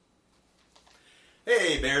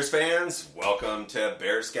Hey Bears fans, welcome to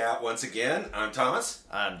Bear Scout once again. I'm Thomas.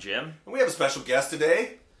 I'm Jim. And we have a special guest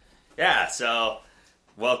today. Yeah, so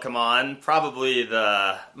welcome on probably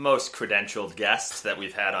the most credentialed guest that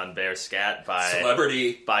we've had on Bear Scat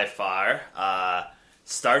Celebrity by far.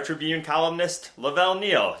 Star Tribune columnist Lavelle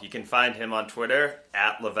Neal. You can find him on Twitter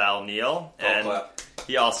at Lavelle Neal. And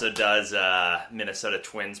he also does a Minnesota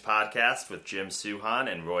Twins podcast with Jim Suhan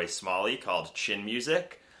and Roy Smalley called Chin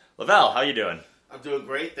Music. Lavelle, how you doing? I'm doing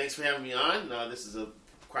great. Thanks for having me on. This is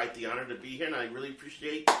quite the honor to be here, and I really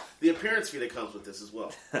appreciate the appearance fee that comes with this as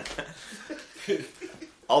well.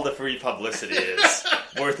 All the free publicity is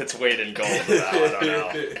worth its weight in gold, I don't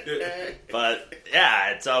know. But, yeah,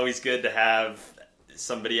 it's always good to have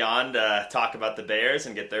somebody on to talk about the Bears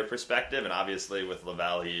and get their perspective. And obviously with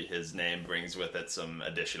Lavelle, his name brings with it some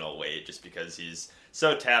additional weight just because he's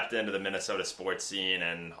so tapped into the Minnesota sports scene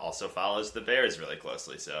and also follows the Bears really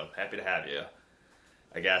closely. So happy to have you.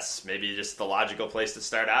 I guess maybe just the logical place to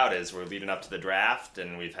start out is we're leading up to the draft,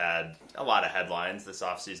 and we've had a lot of headlines this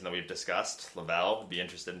offseason that we've discussed. Lavelle, would be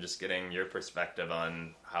interested in just getting your perspective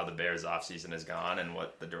on how the Bears' offseason has gone and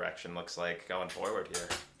what the direction looks like going forward here.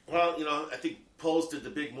 Well, I think Poles did the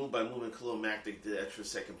big move by moving Khalil Mack to the extra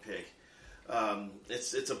second pick.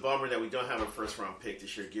 It's a bummer that we don't have a first-round pick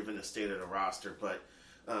this year, given the state of the roster, but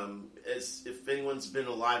as if anyone's been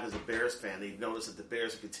alive as a Bears fan, they've noticed that the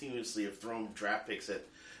Bears continuously have thrown draft picks at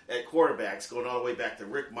quarterbacks, going all the way back to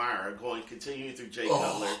Rick Meyer, continuing through Jay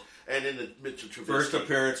Cutler, and then the Mitchell Trubisky. First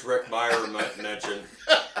appearance, Rick Meyer mentioned.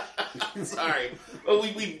 Sorry, but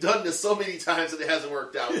we've done this so many times and it hasn't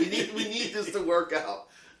worked out. We need this to work out.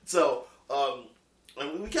 So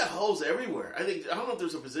we got holes everywhere. I don't know if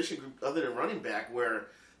there's a position group other than running back where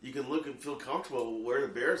you can look and feel comfortable where the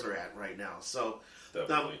Bears are at right now. So.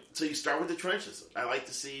 So you start with the trenches. I like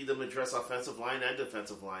to see them address offensive line and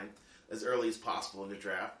defensive line as early as possible in the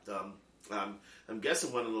draft. I'm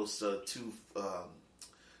guessing one of those two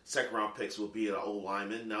second-round picks will be an old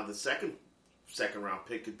lineman. Now the second-round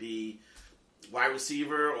pick could be wide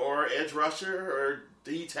receiver or edge rusher or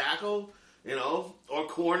D tackle, or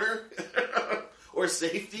corner or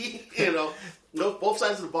safety. Both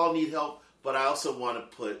sides of the ball need help, but I also want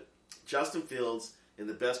to put Justin Fields in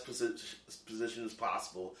the best position as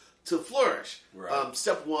possible to flourish. Right.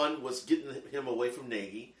 Step one was getting him away from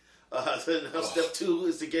Nagy. Step two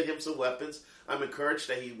is to get him some weapons. I'm encouraged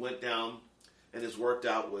that he went down and has worked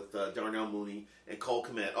out with Darnell Mooney and Cole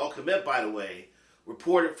Kmet. Kmet, by the way,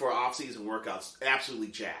 reported for off-season workouts, absolutely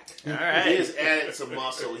jacked. All right. He has added some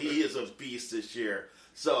muscle. He is a beast this year.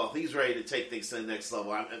 So he's ready to take things to the next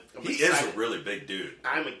level. He is a really big dude.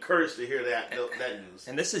 I'm encouraged to hear that news.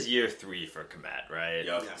 And this is year 3 for Kmet, right?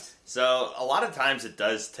 Yep. Yes. So a lot of times it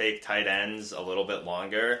does take tight ends a little bit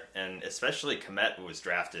longer, and especially Kmet was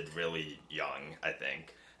drafted really young, I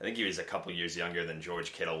think. I think he was a couple years younger than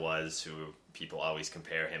George Kittle was, who people always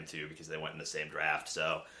compare him to because they went in the same draft.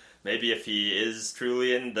 So maybe if he is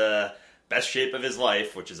truly in the best shape of his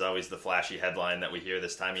life, which is always the flashy headline that we hear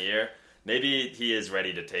this time of year, maybe he is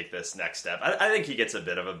ready to take this next step. I think he gets a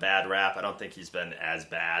bit of a bad rap. I don't think he's been as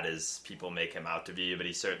bad as people make him out to be, but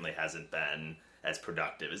he certainly hasn't been as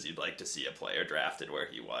productive as you'd like to see a player drafted where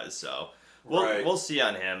he was. So we'll see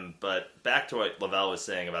on him. But back to what Lavelle was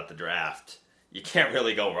saying about the draft, you can't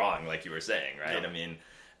really go wrong, like you were saying, right? No. I mean,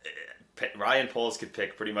 Ryan Poles could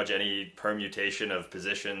pick pretty much any permutation of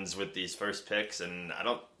positions with these first picks, and I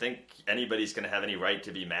don't think anybody's going to have any right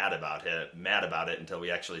to be mad about it until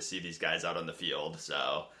we actually see these guys out on the field.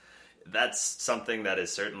 So that's something that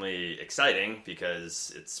is certainly exciting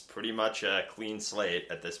because it's pretty much a clean slate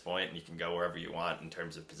at this point, and you can go wherever you want in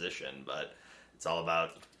terms of position, but it's all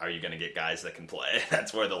about, are you going to get guys that can play?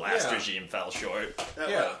 That's where the last regime fell short.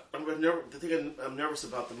 The thing I'm nervous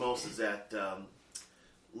about the most is that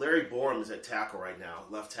Larry Borum is at tackle right now,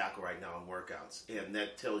 left tackle right now in workouts, and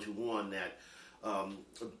that tells you, one, that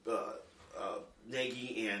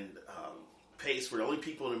Nagy and Pace were the only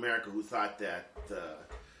people in America who thought that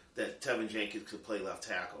Tevin Jenkins could play left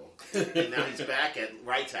tackle, and now he's back at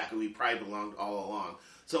right tackle. He probably belonged all along.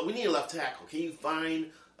 So we need a left tackle. Can you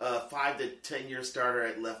find a 5 to 10 year starter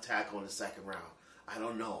at left tackle in the second round? I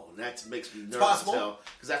don't know. That makes me nervous because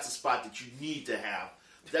that's a spot that you need to have.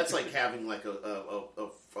 That's like having like a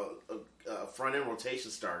front end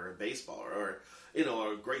rotation starter in baseball, or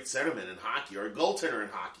a great centerman in hockey, or a goaltender in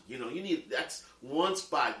hockey. That's one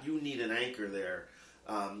spot you need an anchor there.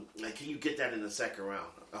 Can you get that in the second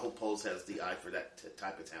round? I hope Poles has the eye for that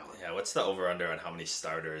type of talent. Yeah, what's the over-under on how many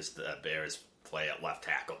starters the Bears play at left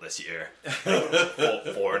tackle this year?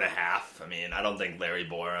 4.5. I mean, I don't think Larry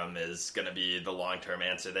Borum is going to be the long-term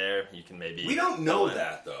answer there. You can maybe... We don't know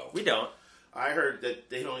that, though. We don't. I heard that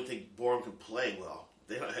they don't even think Bourne can play well.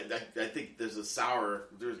 They don't, I think they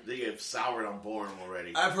have soured on Bourne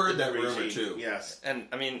already. I've heard that rumor too. Yes. And,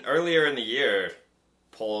 I mean, earlier in the year,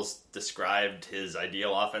 Poles described his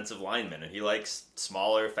ideal offensive lineman, and he likes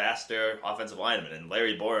smaller, faster offensive linemen. And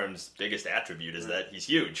Larry Bourne's biggest attribute is that he's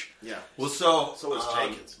huge. Yeah. Well, so is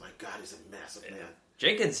Jenkins. My God, he's a massive man.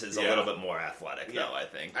 Jenkins is a little bit more athletic, though, I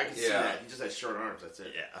think. I can see that. He just has short arms, that's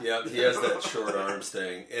it. Yeah, he has that short arms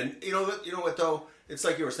thing. And you know what, though? It's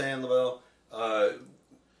like you were saying, Lavelle.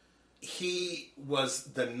 He was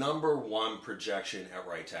the number 1 projection at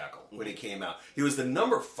right tackle when he came out. He was the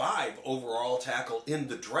number 5 overall tackle in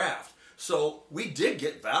the draft. So we did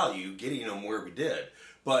get value getting him where we did.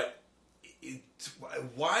 But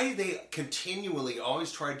why they continually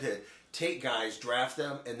always tried to take guys, draft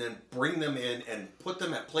them, and then bring them in and put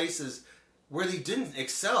them at places where they didn't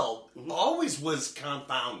excel always was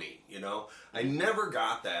confounding, I never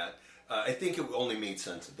got that. I think it only made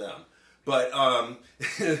sense to them. But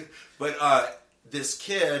this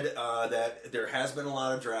kid that there has been a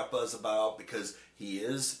lot of draft buzz about because he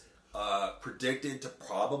is predicted to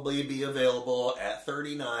probably be available at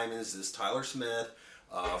 39 is this Tyler Smith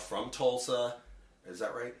from Tulsa. Is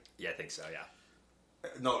that right? Yeah, I think so, yeah.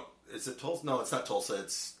 No, is it Tulsa? No, it's not Tulsa.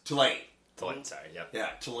 It's Tulane. Tulane, sorry, yep. Yeah,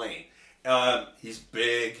 Tulane. He's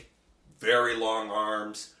big, very long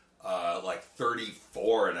arms, like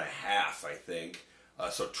 34 and a half, I think.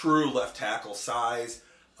 So true left tackle size,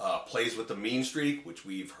 plays with the mean streak, which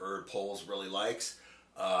we've heard Poles really likes.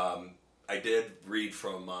 I did read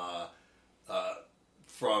from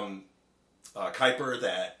Kuiper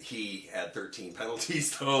that he had 13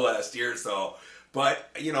 penalties though last year. So, but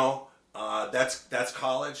that's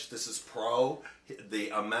college. This is pro. The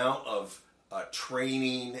amount of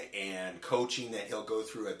training and coaching that he'll go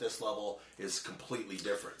through at this level is completely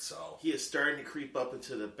different. So he is starting to creep up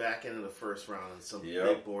into the back end of the first round on some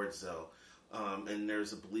big boards, though. And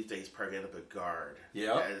there's a belief that he's probably going to end up at guard.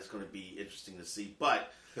 Yeah, that is going to be interesting to see.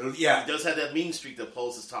 But he does have that mean streak that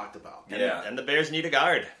Poles has talked about. And the Bears need a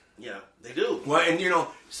guard. Yeah, they do. Well, and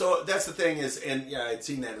so that's the thing is, and I'd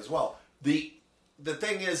seen that as well. The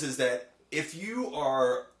thing is that if you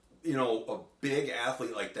are a big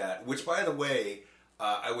athlete like that, which, by the way,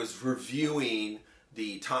 I was reviewing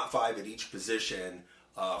the top 5 at each position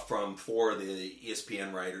from 4 of the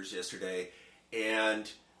ESPN writers yesterday, and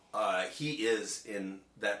he is in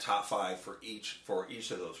that top 5 for each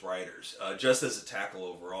of those writers, just as a tackle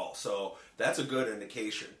overall. So that's a good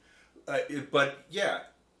indication. But yeah,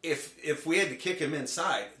 if we had to kick him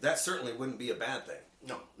inside, that certainly wouldn't be a bad thing.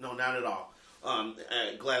 No, not at all.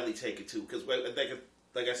 I'd gladly take it too, because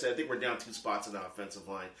like I said, I think we're down 2 spots in the offensive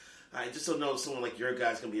line. I just don't know if someone like your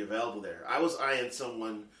guy's going to be available there. I was eyeing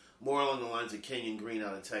someone more along the lines of Kenyon Green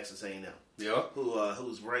out in Texas A&M. Yeah.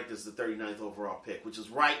 Who's ranked as the 39th overall pick, which is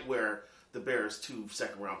right where the Bears' 2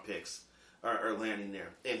 second-round picks are landing there.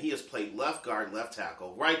 And he has played left guard, left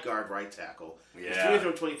tackle, right guard, right tackle. Yeah. He's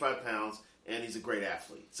 325 pounds, and he's a great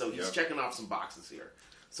athlete. So he's checking off some boxes here.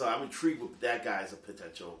 So I'm intrigued with that guy as a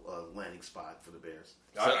potential landing spot for the Bears.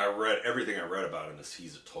 I read everything I read about him is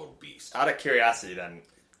he's a total beast. Out of curiosity, then,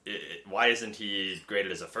 why isn't he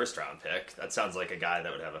graded as a first-round pick? That sounds like a guy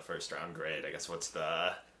that would have a first-round grade. I guess what's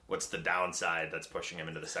the downside that's pushing him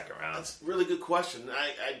into the second round? That's a really good question.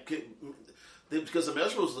 Because the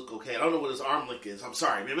measurables look okay. I don't know what his arm length is. I'm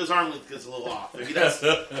sorry. Maybe his arm length is a little off. Maybe that's,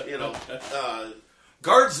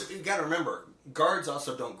 Guards, you got to remember, guards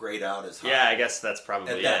also don't grade out as high. Yeah, I guess that's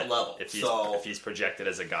probably at that level. If he's projected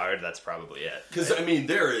as a guard, that's probably it. Because,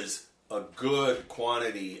 there is a good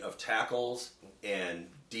quantity of tackles and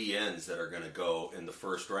DNs that are going to go in the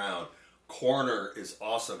first round. Corner is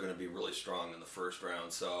also going to be really strong in the first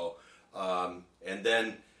round. So, and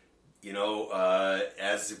then,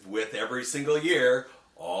 as with every single year,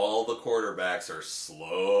 all the quarterbacks are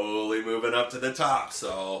slowly moving up to the top.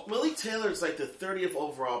 So Willie Taylor's like the 30th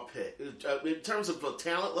overall pick. In terms of the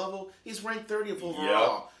talent level, he's ranked 30th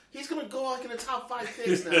overall. Yep. He's going to go like in the top 5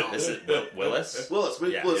 picks now. Is it Willis? Willis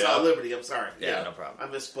out of Liberty. I'm sorry. Yeah, no problem.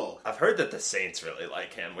 I misspoke. I've heard that the Saints really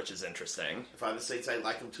like him, which is interesting. If I'm the Saints, I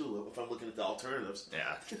like him too. If I'm looking at the alternatives,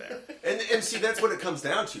 yeah, fair. and see, that's what it comes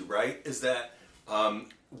down to, right? Is that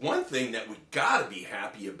one thing that we got to be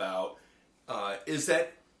happy about is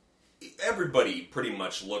that everybody pretty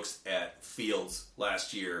much looks at Fields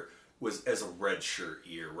last year was as a redshirt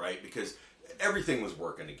year, right? Because everything was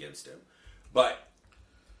working against him, but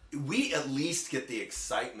we at least get the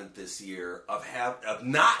excitement this year of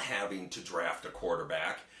not having to draft a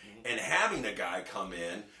quarterback and having a guy come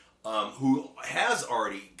in who has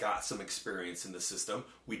already got some experience in the system.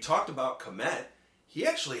 We talked about Kmet. he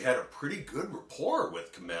actually had a pretty good rapport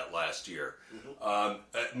with Kmet last year.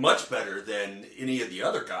 Much better than any of the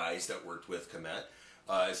other guys that worked with Kmet,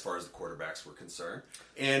 as far as the quarterbacks were concerned.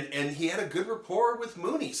 And he had a good rapport with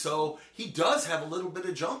Mooney, so he does have a little bit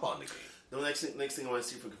of jump on the game. The next thing I want to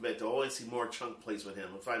see from Kmet, though, I want to see more chunk plays with him.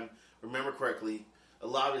 If I remember correctly, a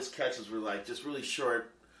lot of his catches were like just really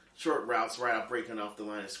short routes right out breaking off the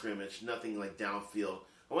line of scrimmage. Nothing like downfield.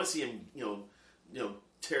 I want to see him,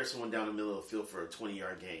 tear someone down the middle of the field for a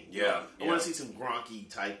 20-yard gain. Yeah. I want to see some Gronky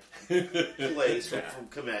type plays from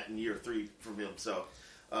Kmet in year 3 from him. So,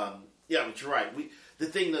 but you're right. The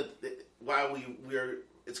thing that why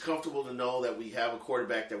it's comfortable to know that we have a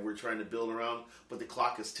quarterback that we're trying to build around, but the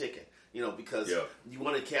clock is ticking. Because you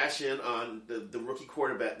want to cash in on the rookie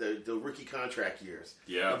quarterback, the rookie contract years.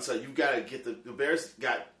 Yeah. And so you've got to get the Bears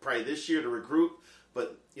got probably this year to recruit,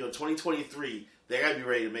 but 2023 they got to be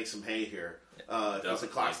ready to make some hay here because the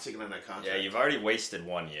clock's ticking on that contract. Yeah, you've already wasted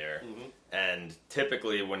 1 year, and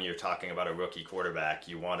typically when you're talking about a rookie quarterback,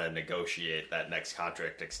 you want to negotiate that next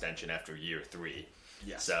contract extension after year 3.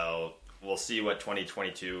 Yeah. So we'll see what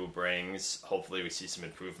 2022 brings. Hopefully we see some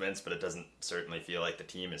improvements, but it doesn't certainly feel like the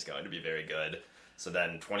team is going to be very good. So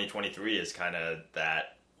then 2023 is kind of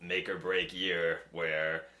that make or break year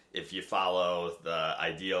where if you follow the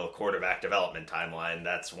ideal quarterback development timeline,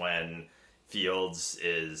 that's when Fields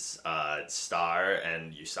is a star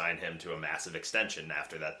and you sign him to a massive extension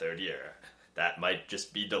after that 3rd year. That might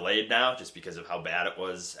just be delayed now just because of how bad it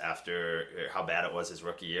was his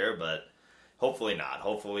rookie year, but hopefully not.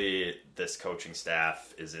 Hopefully this coaching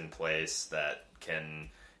staff is in place that can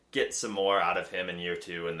get some more out of him in year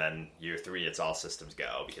 2, and then year 3 it's all systems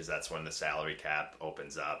go, because that's when the salary cap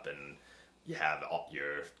opens up and you have all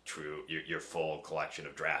your full collection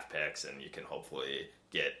of draft picks, and you can hopefully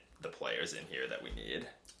get the players in here that we need.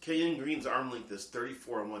 Kenyon Green's arm length is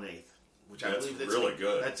 34 1/8, which I believe that's really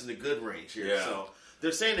good. That's in the good range here. Yeah. So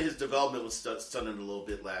they're saying that his development was stunted a little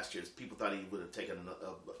bit last year. People thought he would have taken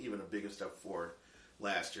even a bigger step forward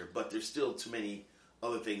last year, but there's still too many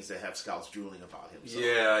other things that have scouts drooling about him. So,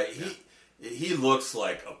 Yeah, he looks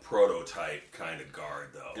like a prototype kind of guard,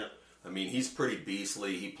 though. Yeah. I mean, he's pretty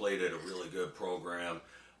beastly. He played at a really good program.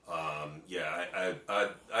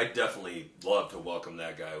 I definitely love to welcome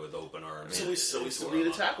that guy with open arms. So we still need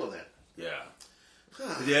a tackle then. Yeah,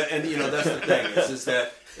 and that's the thing is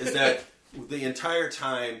that the entire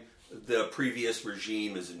time the previous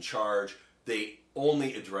regime is in charge, they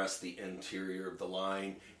only address the interior of the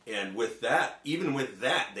line, and even with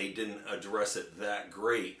that, they didn't address it that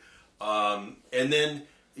great. And then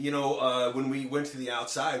when we went to the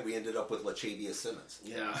outside, we ended up with Latavius Simmons.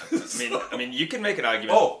 Yeah. I mean, you can make an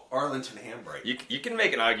argument. Oh, Arlington Hambright. You can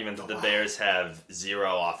make an argument that the Bears have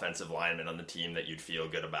 0 offensive linemen on the team that you'd feel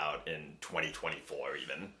good about in 2024,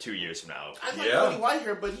 even 2 years from now. I like Cody White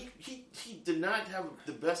here, but he did not have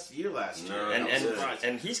the best year last year.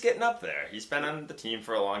 And he's getting up there. He's been on the team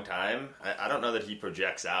for a long time. I don't know that he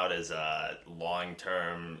projects out as a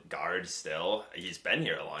long-term guard still. He's been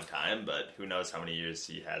here a long time, but who knows how many years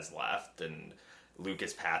he has left. And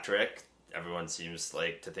Lucas Patrick, everyone seems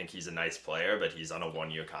like to think he's a nice player, but he's on a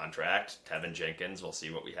 1-year contract. Tevin Jenkins, we'll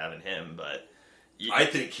see what we have in him, but I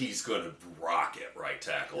think he's going to rock it right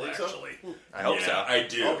tackle, actually. So? I hope so. I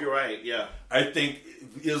do. I hope you're right, yeah. I think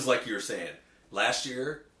it was like you were saying. Last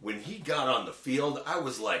year, when he got on the field, I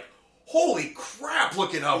was like, holy crap,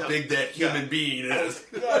 look at how big that human being is.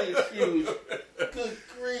 God, he's huge. Good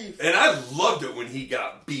grief. And I loved it when he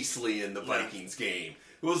got beastly in the Vikings game.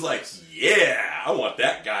 It was like, yeah, I want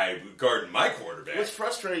that guy guarding my quarterback. What's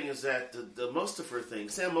frustrating is that the Mustipher thing,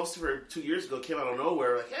 Sam Mustipher 2 years ago came out of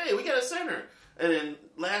nowhere like, hey, we got a center. And then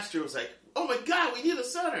last year was like, oh my God, we need a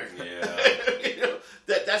center. Yeah.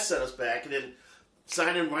 That set us back. And then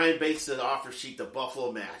signing Ryan Bates to the offer sheet, the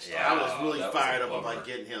Buffalo match. Yeah, I was really fired up bummer. about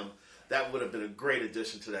getting him. That would have been a great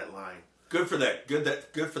addition to that line. Good for that.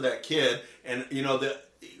 Good for that kid. And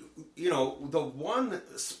the one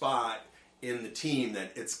spot in the team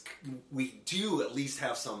that we do at least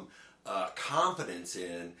have some confidence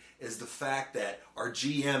in is the fact that our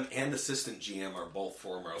GM and assistant GM are both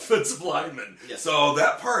former offensive linemen. Yes. So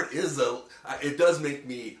that part it does make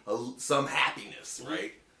me some happiness,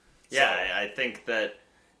 right? Yeah, I think that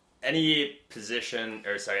any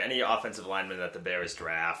offensive lineman that the Bears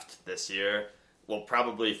draft this year will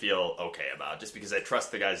probably feel okay about, just because I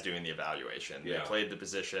trust the guys doing the evaluation. Yeah. They played the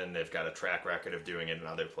position, they've got a track record of doing it in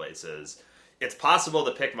other places. It's possible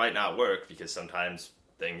the pick might not work, because sometimes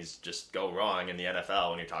things just go wrong in the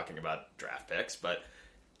NFL when you're talking about draft picks, but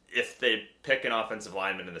if they pick an offensive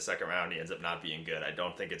lineman in the second round, he ends up not being good, I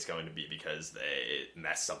don't think it's going to be because they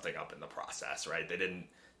messed something up in the process, right? They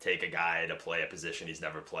take a guy to play a position he's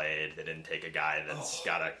never played. They didn't take a guy that's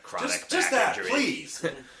got a chronic just back that, injury. please.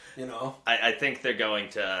 I think they're going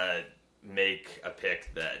to make a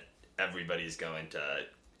pick that everybody's going to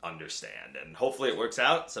understand, and hopefully it works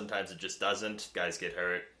out. Sometimes it just doesn't. Guys get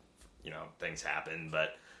hurt, things happen,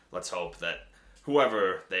 but let's hope that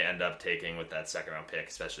whoever they end up taking with that second round pick,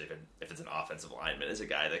 especially if it's an offensive lineman, is a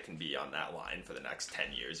guy that can be on that line for the next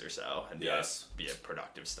 10 years or so and be a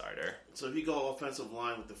productive starter. So if you go offensive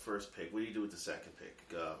line with the first pick, what do you do with the second pick?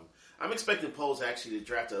 I'm expecting Poles actually to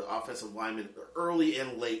draft an offensive lineman early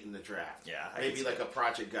and late in the draft. Yeah, maybe like a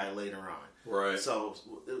project guy later on. Right. So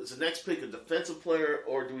is the next pick a defensive player,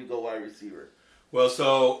 or do we go wide receiver? Well,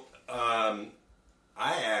 so I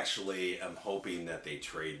actually am hoping that they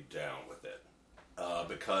trade down with it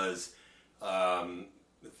because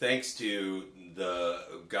thanks to the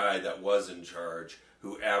guy that was in charge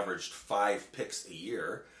who averaged 5 picks a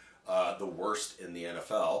year, the worst in the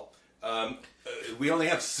NFL, we only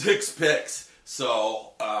have 6 picks.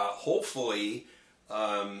 So hopefully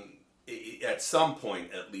at some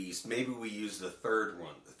point at least, maybe we use the third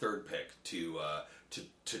pick to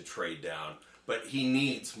trade down. But he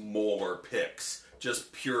needs more picks,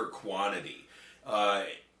 just pure quantity.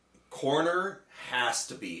 Corner has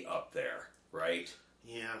to be up there, right?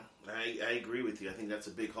 Yeah, I agree with you. I think that's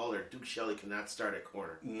a big hole there. Duke Shelley cannot start at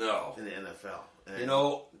corner. No. In the NFL. And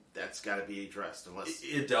that's got to be addressed unless...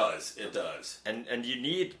 It does. And you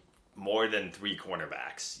need more than 3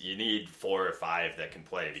 cornerbacks. You need 4 or 5 that can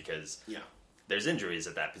play because there's injuries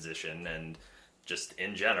at that position, and just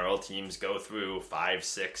in general, teams go through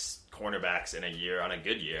 5-6 cornerbacks in a year on a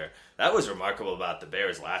good year. That was remarkable about the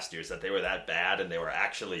Bears last year, is that they were that bad and they were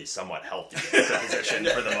actually somewhat healthy at the position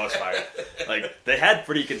for the most part. Like, they had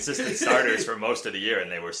pretty consistent starters for most of the year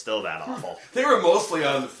and they were still that awful. They were mostly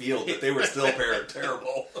on the field, but they were still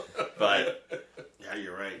terrible. But yeah,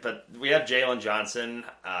 you're right. But we have Jalen Johnson.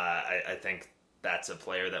 I think that's a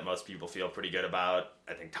player that most people feel pretty good about.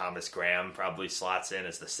 I think Thomas Graham probably slots in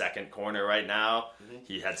as the second corner right now. Mm-hmm.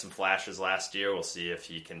 He had some flashes last year. We'll see if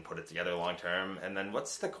he can put it together long term. And then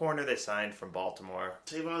what's the corner they signed from Baltimore?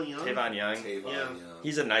 Tavon Young. Tavon Young.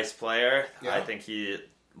 He's a nice player. Yeah. I think he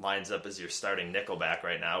lines up as your starting nickelback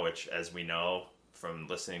right now, which, as we know from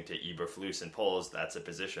listening to Eberflus and Poles, that's a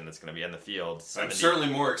position that's going to be on the field. I'm certainly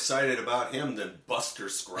more excited about him than Buster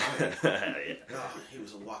Scrine. He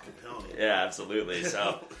was a walking penalty. Yeah, absolutely.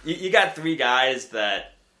 So you got 3 guys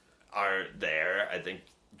that are there. I think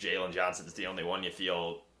Jalen Johnson's the only one you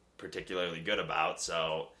feel particularly good about.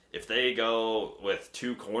 So if they go with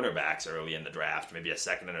 2 cornerbacks early in the draft, maybe a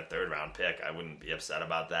second and a third round pick, I wouldn't be upset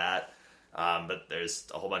about that. But there's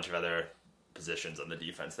a whole bunch of other positions on the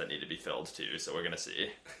defense that need to be filled too, so we're gonna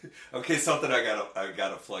see. Okay, something I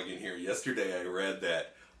gotta plug in here. Yesterday I read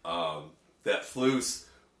that that Flus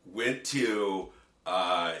went to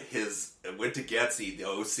Getsy, the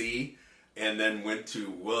OC, and then went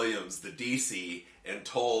to Williams, the DC, and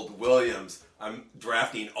told Williams, "I'm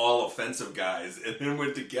drafting all offensive guys," and then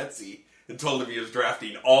went to Getsy and told him he was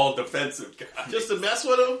drafting all defensive guys. Just to mess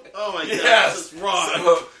with him? Oh my God, yes. That's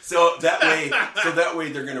wrong. So that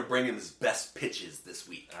way they're going to bring him his best pitches this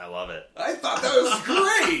week. I love it. I thought that was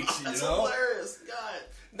great. That's hilarious. God.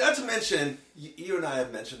 Not to mention, you and I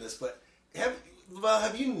have mentioned this, but have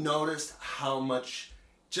you noticed how much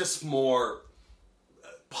just more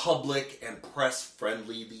public and press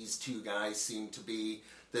friendly these 2 guys seem to be,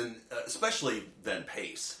 especially than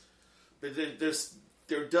Pace? But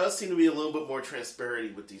there does seem to be a little bit more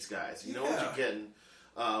transparency with these guys. You know what you're getting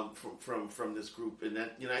from this group, and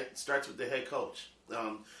that it starts with the head coach.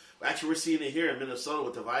 Actually, we're seeing it here in Minnesota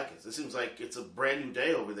with the Vikings. It seems like it's a brand new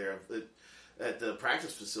day over there at the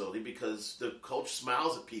practice facility because the coach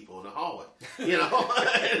smiles at people in the hallway. and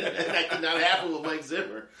that could not happen with Mike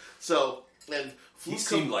Zimmer. So, and he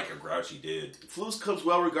seemed like a grouchy dude. Flus comes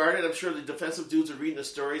well regarded. I'm sure the defensive dudes are reading the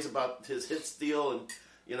stories about his hit steal and.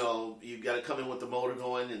 You got to come in with the motor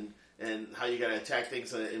going and how you got to attack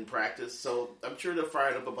things in practice. So I'm sure they're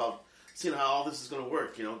fired up about seeing how all this is going to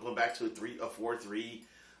work. Going back to a 4-3.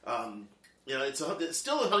 It's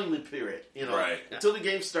still a honeymoon period. Right. Until the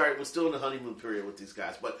game started, we're still in the honeymoon period with these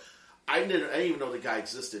guys. But I didn't even know the guy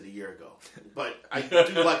existed a year ago. But I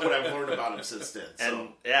do like what I've learned about him since then.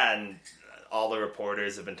 So. And all the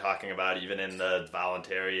reporters have been talking about, even in the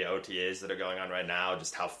voluntary OTAs that are going on right now,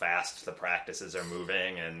 just how fast the practices are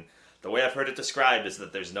moving. And the way I've heard it described is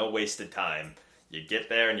that there's no wasted time. You get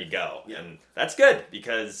there and you go. Yeah. And that's good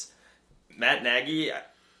because Matt Nagy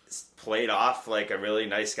played off like a really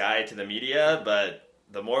nice guy to the media, but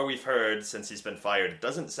the more we've heard since he's been fired, it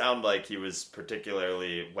doesn't sound like he was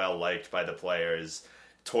particularly well liked by the players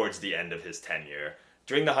towards the end of his tenure.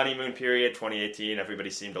 during the honeymoon period, 2018, everybody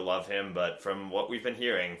seemed to love him, but from what we've been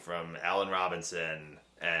hearing from Allen Robinson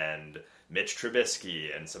and Mitch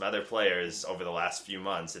Trubisky and some other players over the last few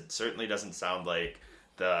months, it certainly doesn't sound like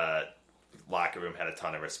the locker room had a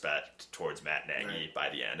ton of respect towards Matt Nagy by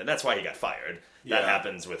the end, and that's why he got fired. That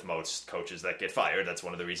happens with most coaches that get fired. That's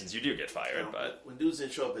one of the reasons you do get fired. But when dudes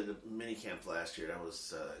didn't show up at the minicamp last year, that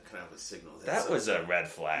was kind of a signal. That was a red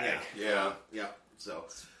flag. Yeah. So,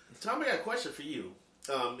 Tom, I got a question for you.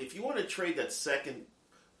 If you want to trade that second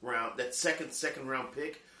round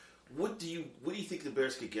pick, what do you think the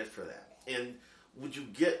Bears could get for that? And would you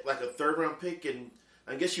get like a third round pick? And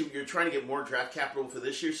I guess you're trying to get more draft capital for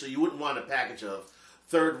this year, so you wouldn't want a package of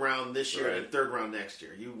third round this year and third round next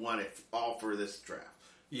year. You want it all for this draft.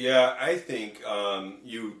 Yeah, I think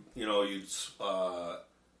you'd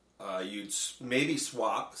maybe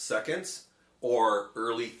swap seconds or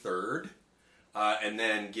early third, and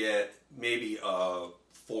then get maybe a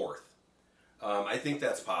fourth. I think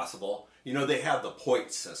that's possible. They have the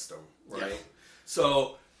point system, right? Yeah.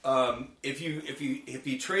 So if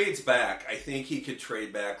he trades back, I think he could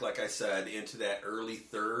trade back, like I said, into that early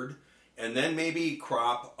third, and then maybe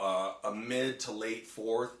crop a mid to late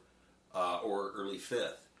fourth or early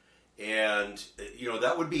fifth. And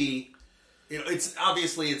that would be, it's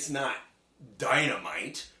obviously it's not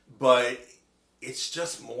dynamite, but it's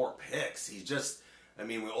just more picks.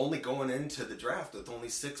 We're only going into the draft with only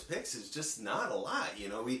 6 picks. It's just not a lot.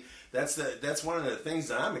 That's one of the things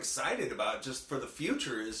that I'm excited about just for the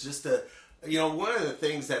future is just one of the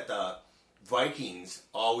things that the Vikings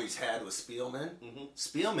always had with Spielman. Mm-hmm.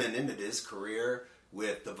 Spielman ended his career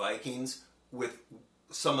with the Vikings with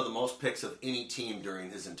some of the most picks of any team during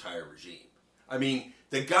his entire regime. I mean,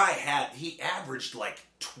 the guy he averaged like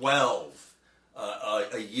 12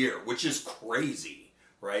 a year, which is crazy,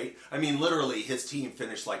 right? I mean, literally, his team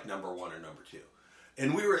finished like number 1 or number 2.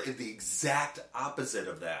 And we were the exact opposite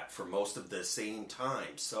of that for most of the same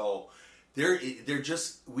time. So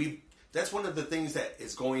that's one of the things that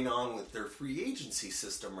is going on with their free agency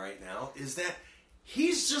system right now is that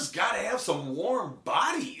he's just got to have some warm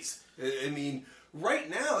bodies. I mean, right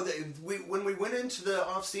now, when we went into the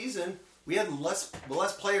offseason, we had less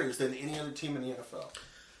players than any other team in the NFL.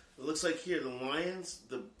 It looks like here the Lions,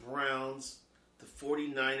 the Browns, the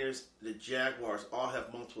 49ers, the Jaguars all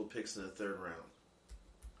have multiple picks in the third round.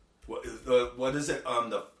 What is it?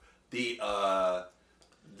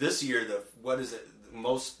 This year, what is it?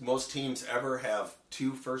 Most teams ever have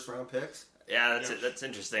 2 first-round picks. Yeah, that's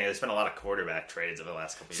interesting. There's been a lot of quarterback trades over the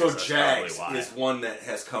last couple of years. So Jags is one that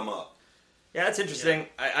has come up. Yeah, that's interesting.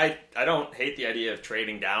 Yeah. I don't hate the idea of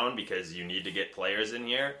trading down because you need to get players in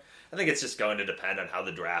here. I think it's just going to depend on how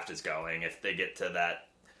the draft is going. If they get to that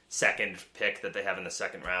second pick that they have in the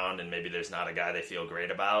second round and maybe there's not a guy they feel great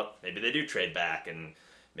about, maybe they do trade back and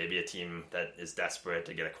maybe a team that is desperate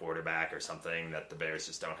to get a quarterback or something that the Bears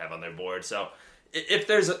just don't have on their board. So if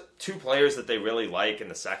there's 2 players that they really like in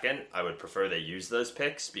the second, I would prefer they use those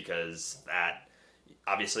picks because that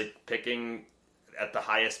obviously picking at the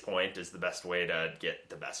highest point is the best way to get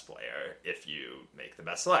the best player if you make the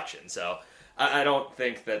best selection. So I don't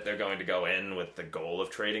think that they're going to go in with the goal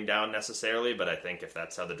of trading down necessarily, but I think if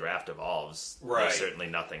that's how the draft evolves, there's certainly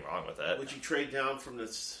nothing wrong with it. Would you trade down from the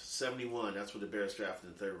 71? That's what the Bears drafted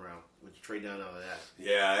in the third round. Would you trade down out of that?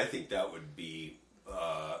 Yeah, I think that would be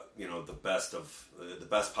the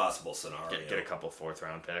best possible scenario. Get a couple 4th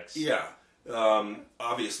round picks. Yeah,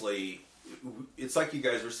 obviously, it's like you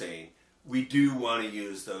guys were saying. We do want to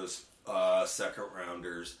use those second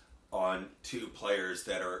rounders on 2 players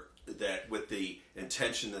that with the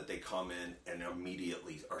intention that they come in and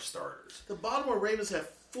immediately are starters. The Baltimore Ravens have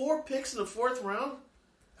 4 picks in the 4th round.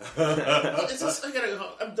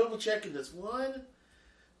 I'm double checking this. 1,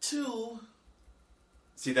 2.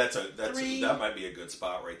 See, three, that might be a good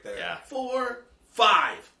spot right there. Yeah. 4,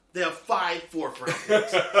 5. They have 5 4th round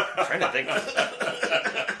picks. I'm trying to think.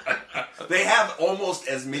 They have almost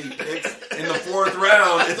as many picks in the 4th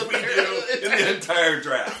round as we do in the entire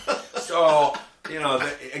draft. So,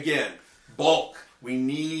 again, bulk. We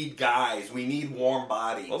need guys. We need warm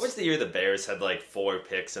bodies. What was the year the Bears had like 4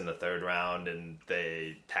 picks in the 3rd round and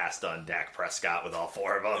they passed on Dak Prescott with all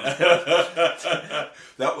 4 of them?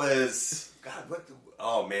 That was... God,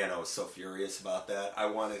 oh, man, I was so furious about that. I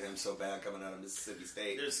wanted him so bad coming out of Mississippi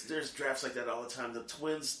State. There's drafts like that all the time. The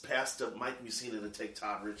Twins passed up Mike Mussina to take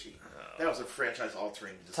Todd Ritchie. That was a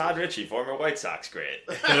franchise-altering decision. Todd Ritchie, former White Sox great.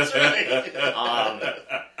 That's right.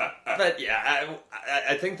 But yeah,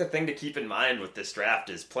 I think the thing to keep in mind with this draft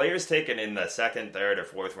is players taken in the 2nd, 3rd,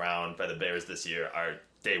 or 4th round by the Bears this year are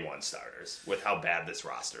day one starters with how bad this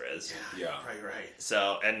roster is. Yeah. Right.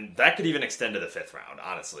 So, and that could even extend to the 5th round,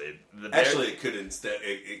 honestly. Actually, it could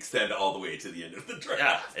extend all the way to the end of the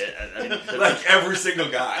draft. Yeah. I mean, Like every single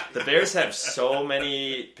guy. the Bears have so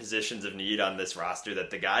many positions of need on this roster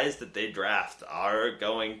that the guys that they draft are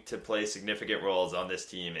going to play significant roles on this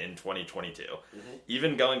team in 2022.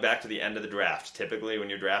 Even going back to the end of the draft, typically when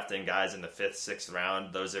you're drafting guys in the 5th, 6th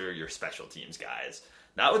round, those are your special teams guys.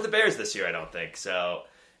 Not with the Bears this year, I don't think. So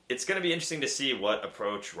it's going to be interesting to see what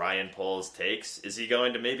approach Ryan Poles takes. Is he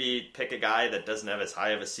going to maybe pick a guy that doesn't have as high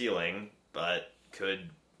of a ceiling, but could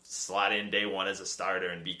slot in day one as a starter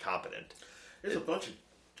and be competent? There's a bunch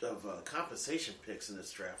of compensation picks in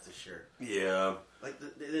this draft this year. Yeah. Like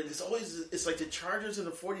it's like the Chargers and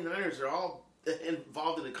the 49ers are all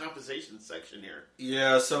involved in the compensation section here.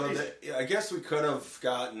 Yeah, so I guess we could have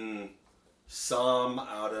gotten some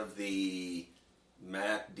out of the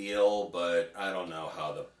Mac deal, but I don't know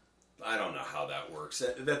how that works.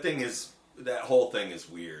 That whole thing is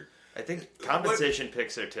weird. I think compensation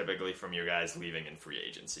picks are typically from your guys leaving in free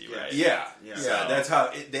agency, right? Yeah. So, That's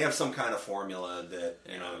how they have some kind of formula that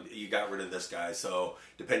you got rid of this guy. So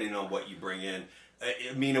depending on what you bring in,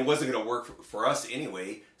 I mean, it wasn't going to work for us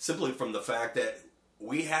anyway. Simply from the fact that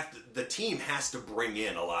the team has to bring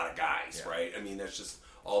in a lot of guys, right? I mean, that's just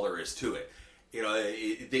all there is to it.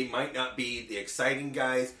 They might not be the exciting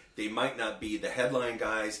guys. They might not be the headline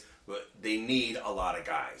guys, but they need a lot of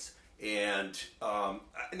guys. And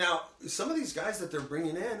now, some of these guys that they're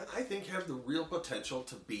bringing in, I think, have the real potential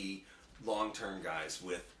to be long-term guys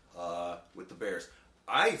with the Bears.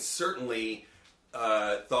 I certainly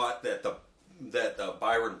thought that the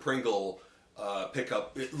Byron Pringle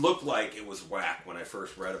pickup, it looked like it was whack when I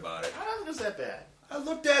first read about it. I don't think it's that bad. I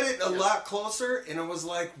looked at it a lot closer, and it was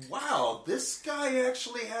like, wow, this guy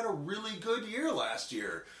actually had a really good year last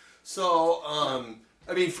year. So,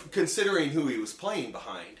 I mean, considering who he was playing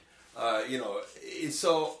behind,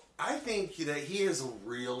 so I think that he has a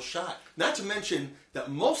real shot. Not to mention that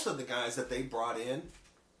most of the guys that they brought in,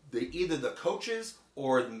 either the coaches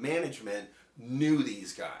or the management knew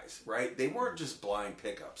these guys, right? They weren't just blind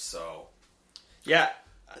pickups, so... Yeah.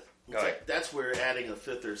 That's where adding a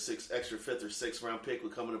extra fifth or sixth round pick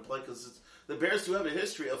would come into play, because the Bears do have a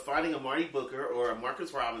history of finding a Marty Booker or a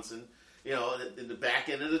Marcus Robinson, in the back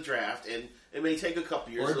end of the draft, and it may take a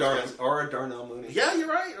couple years. Or a Darnell Mooney. Yeah, you're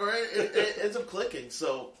right. Or it ends up clicking.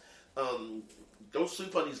 So don't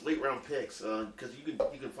sleep on these late round picks, because you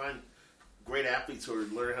can find great athletes who are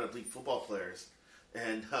learning how to be football players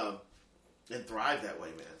and thrive that way,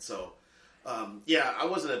 man. So. I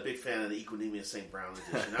wasn't a big fan of the Equinemius St. Brown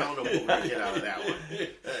edition. I don't know what we're going to get out of that one.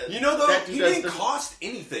 He didn't cost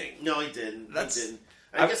anything. No, he didn't.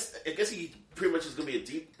 I guess he pretty much is going to be a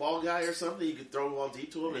deep ball guy or something. You could throw the ball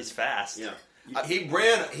deep to him. He's fast. Yeah. He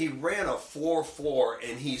ran a 4.4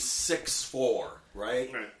 and he's 6'4",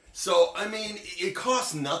 right? Right. So, I mean, it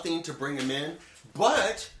costs nothing to bring him in,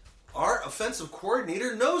 but our offensive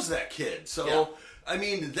coordinator knows that kid. So... Yeah. I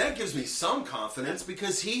mean, that gives me some confidence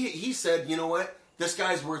because he said, you know what, this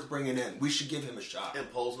guy's worth bringing in. We should give him a shot. And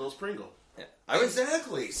Poles knows Pringle. Yeah.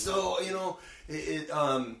 Exactly. So,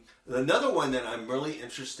 another one that I'm really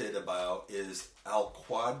interested about is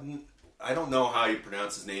Al-Quadin. I don't know how you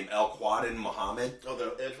pronounce his name. Al-Quadin Muhammad. Oh,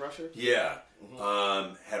 the edge rusher? Yeah.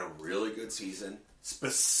 Had a really good season.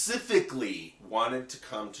 Specifically wanted to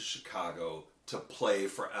come to Chicago to play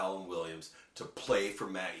for Alan Williams, to play for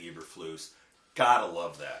Matt Eberflus. Gotta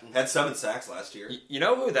love that. Had 7 sacks last year. You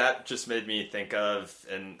know who that just made me think of,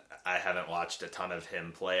 and I haven't watched a ton of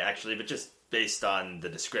him play actually, but just based on the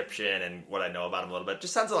description and what I know about him a little bit,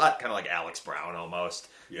 just sounds a lot kind of like Alex Brown almost.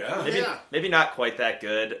 Yeah. Maybe not quite that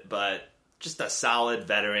good, but just a solid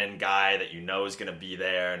veteran guy that you know is going to be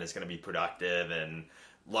there and is going to be productive and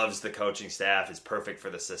loves the coaching staff, is perfect for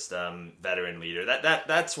the system, veteran leader.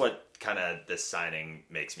 That's what kind of this signing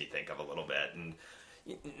makes me think of a little bit. And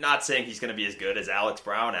not saying he's going to be as good as Alex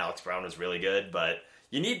Brown. Alex Brown was really good, but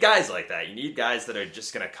you need guys like that. You need guys that are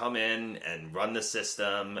just going to come in and run the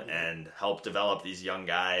system and help develop these young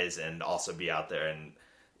guys and also be out there and,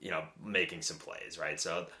 making some plays, right?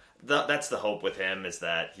 So that's the hope with him, is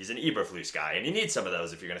that he's an Eberflus guy, and you need some of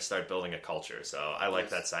those if you're going to start building a culture. So I like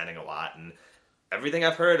that signing a lot, and everything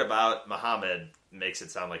I've heard about Muhammad makes it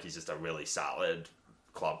sound like he's just a really solid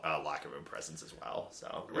club locker room presence as well.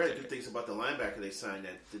 So I read good things about the linebacker they signed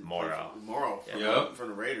at Morrow from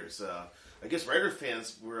the Raiders. I guess Raiders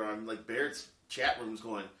fans were on Baird's chat rooms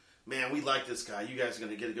going, "Man, we like this guy. You guys are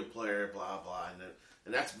going to get a good player." Blah blah,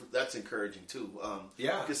 and that's encouraging too.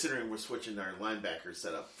 Considering we're switching our linebacker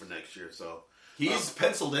setup for next year, so he's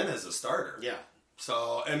penciled in as a starter. Yeah.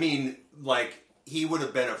 So I mean, he would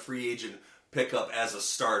have been a free agent pickup as a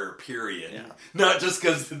starter, period. Yeah. Not just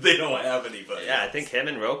because they don't have anybody. Yeah, I think him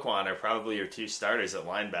and Roquan are probably your 2 starters at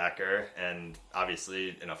linebacker, and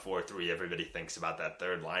obviously in a 4-3, everybody thinks about that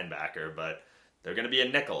third linebacker, but they're going to be a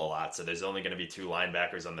nickel a lot, so there's only going to be 2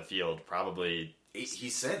 linebackers on the field, probably. He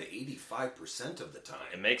said 85% of the time.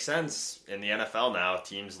 It makes sense. In the NFL now,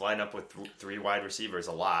 teams line up with 3 wide receivers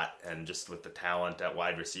a lot, and just with the talent at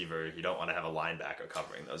wide receiver, you don't want to have a linebacker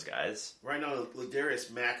covering those guys. Right now,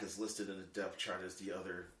 Ladarius Mack is listed in the depth chart as the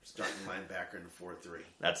other starting linebacker in the 4-3.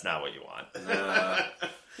 That's not what you want.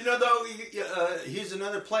 Though, he's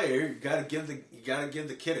another player. You got to give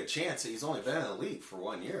the kid a chance. He's only been in the league for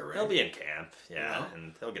 1 year, right? He'll be in camp,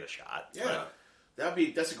 and he'll get a shot. Yeah.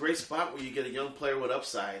 That's a great spot where you get a young player with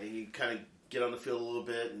upside and you kind of get on the field a little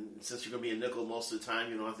bit. And since you're going to be a nickel most of the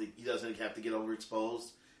time, he doesn't have to get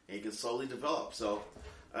overexposed and he can slowly develop. So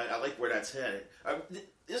I like where that's headed.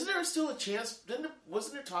 Isn't there still a chance?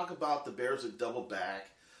 Wasn't there talk about the Bears would double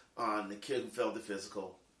back on the kid who failed the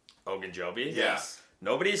physical? Ogunjobi? Yes.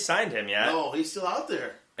 Nobody's signed him yet. No, he's still out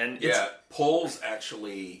there. And Poles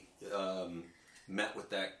actually met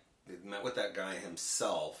with that guy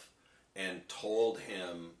himself and told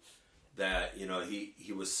him that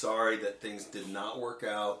he was sorry that things did not work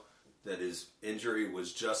out, that his injury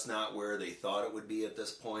was just not where they thought it would be at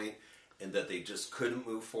this point, and that they just couldn't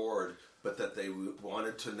move forward, but that they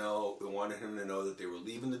wanted him to know that they were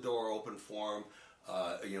leaving the door open for him,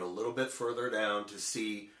 a little bit further down to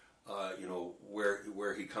see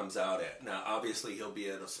where he comes out at. Now, obviously, he'll be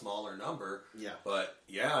at a smaller number. Yeah. But,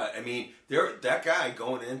 that guy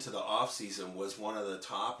going into the offseason was one of the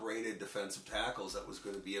top-rated defensive tackles that was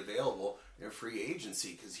going to be available in free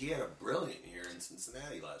agency because he had a brilliant year in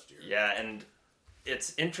Cincinnati last year. Yeah, and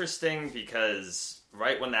it's interesting because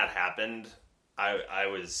right when that happened, I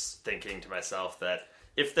was thinking to myself that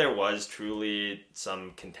if there was truly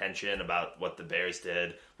some contention about what the Bears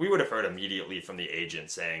did, we would have heard immediately from the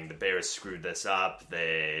agent saying the Bears screwed this up,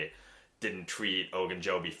 they didn't treat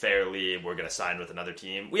Ogunjobi fairly, we're going to sign with another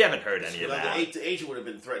team. We haven't heard any of that. The agent would have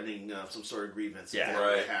been threatening some sort of grievance if that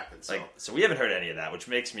would happen. So we haven't heard any of that, which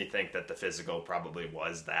makes me think that the physical probably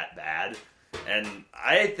was that bad. And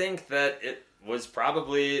I think that it was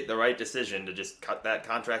probably the right decision to just cut that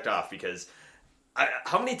contract off because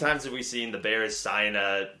how many times have we seen the Bears sign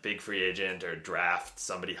a big free agent or draft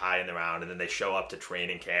somebody high in the round and then they show up to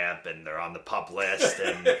training camp and they're on the PUP list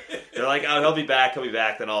and they're like, oh, he'll be back,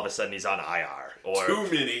 then all of a sudden he's on IR. Or, too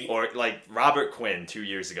many. Or like Robert Quinn 2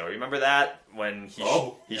 years ago. Remember that? When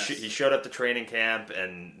he showed up to training camp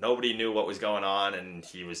and nobody knew what was going on and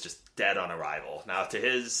he was just dead on arrival. Now, to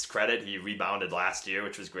his credit, he rebounded last year,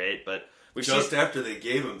 which was great, but after they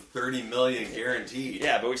gave him $30 million guaranteed.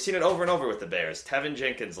 Yeah, but we've seen it over and over with the Bears. Tevin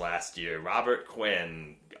Jenkins last year, Robert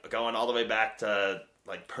Quinn, going all the way back to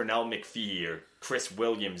like Pernell McPhee or Chris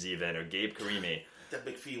Williams even, or Gabe Karimi. That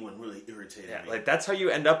McPhee one really irritated me. Like that's how you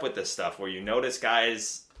end up with this stuff, where you notice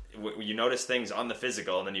things on the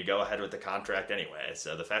physical, and then you go ahead with the contract anyway.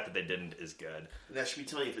 So the fact that they didn't is good. And that should be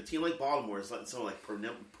telling you, if a team like Baltimore is letting someone like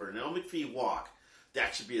Pernell McPhee walk,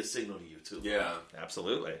 that should be a signal to you too. Yeah,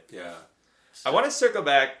 absolutely. Yeah. I want to circle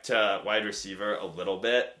back to wide receiver a little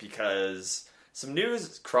bit because some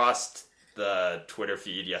news crossed the Twitter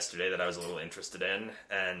feed yesterday that I was a little interested in.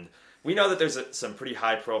 And we know that there's some pretty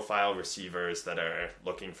high-profile receivers that are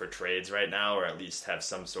looking for trades right now, or at least have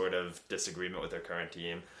some sort of disagreement with their current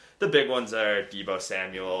team. The big ones are Deebo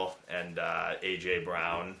Samuel and A.J.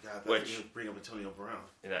 Brown. Which bring up Antonio Brown.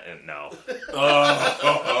 No.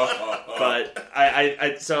 But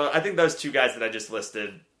so I think those two guys that I just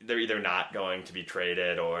listed, they're either not going to be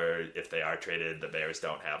traded, or if they are traded, the Bears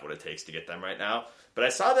don't have what it takes to get them right now. But I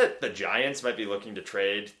saw that the Giants might be looking to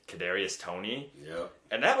trade Kadarius Toney. Yep.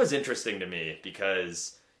 And that was interesting to me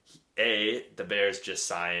because, the Bears just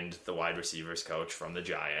signed the wide receivers coach from the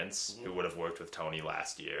Giants, who would have worked with Toney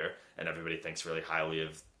last year, and everybody thinks really highly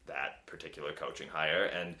of that particular coaching hire.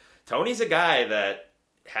 And Toney's a guy that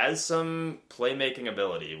has some playmaking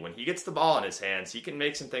ability. When he gets the ball in his hands, he can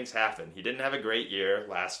make some things happen. He didn't have a great year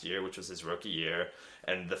last year, which was his rookie year,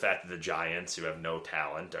 and the fact that the Giants, who have no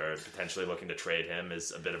talent, are potentially looking to trade him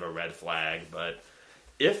is a bit of a red flag. But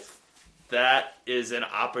if that is an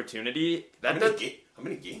opportunity... How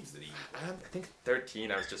many games did he play? I think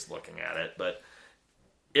 13. I was just looking at it. But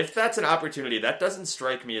if that's an opportunity, that doesn't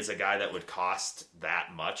strike me as a guy that would cost that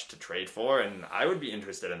much to trade for. And I would be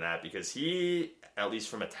interested in that because he, at least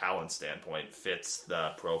from a talent standpoint, fits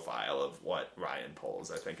the profile of what Ryan Poles,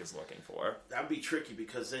 I think, is looking for. That would be tricky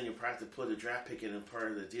because then you'll probably have to put a draft pick in part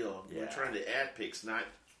of the deal. Yeah. We're trying to add picks, not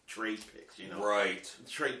trade picks, Right.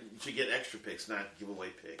 Trade to get extra picks, not give away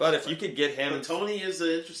picks. But if you could get him... But Tony is an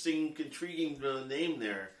interesting, intriguing name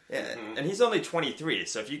there. Yeah, and he's only 23,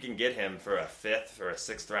 so if you can get him for a 5th or a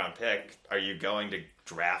 6th round pick, are you going to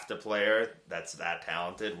draft a player that's that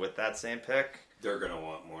talented with that same pick? They're going to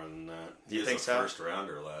want more than that. Do you think was so? a first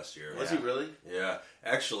rounder last year. Was he really? Yeah.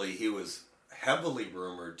 Actually, he was heavily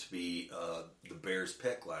rumored to be the Bears'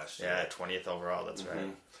 pick last year. Yeah, 20th overall, that's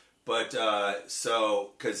right. But,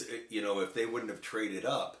 because, if they wouldn't have traded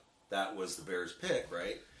up, that was the Bears' pick,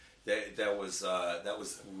 right? That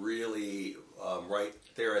was really right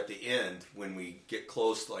there at the end when we get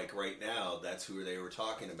close, like right now. That's who they were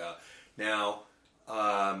talking about. Now,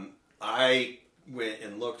 I went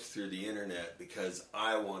and looked through the internet because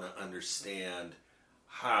I want to understand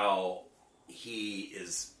how he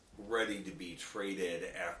is ready to be traded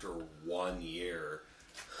after 1 year.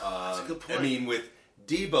 That's a good point. I mean, with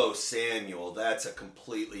Deebo Samuel, that's a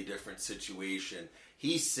completely different situation.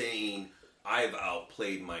 He's saying, I've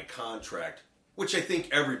outplayed my contract, which I think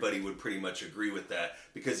everybody would pretty much agree with that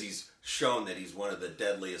because he's shown that he's one of the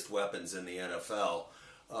deadliest weapons in the NFL.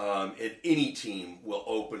 And any team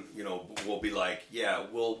will will be like, yeah,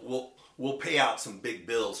 we'll pay out some big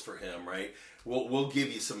bills for him, right? We'll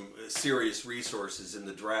give you some serious resources in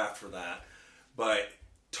the draft for that. But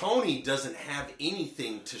Tony doesn't have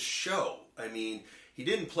anything to show. I mean, he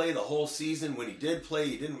didn't play the whole season. When he did play,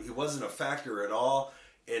 he wasn't a factor at all.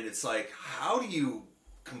 And it's like, how do you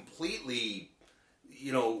completely,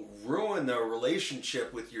 ruin the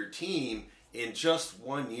relationship with your team in just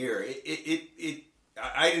 1 year?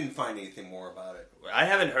 I didn't find anything more about it. I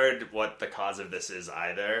haven't heard what the cause of this is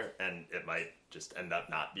either, and it might just end up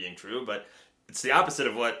not being true, but it's the opposite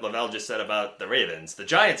of what Lavelle just said about the Ravens. The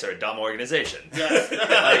Giants are a dumb organization.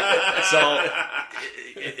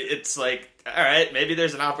 It's like, all right, maybe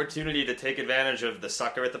there's an opportunity to take advantage of the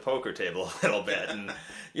sucker at the poker table a little bit. And,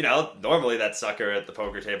 normally that sucker at the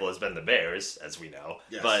poker table has been the Bears, as we know.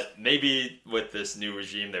 Yes. But maybe with this new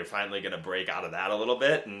regime, they're finally going to break out of that a little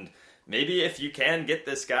bit. And maybe if you can get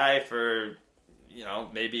this guy for,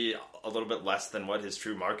 maybe a little bit less than what his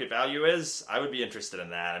true market value is, I would be interested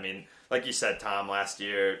in that. I mean, like you said, Tom, last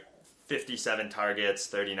year, 57 targets,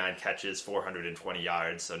 39 catches, 420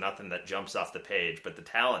 yards. So nothing that jumps off the page, but the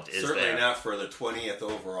talent is Certainly there. not for the 20th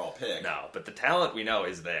overall pick. No, but the talent we know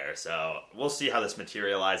is there. So we'll see how this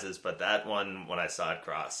materializes. But that one, when I saw it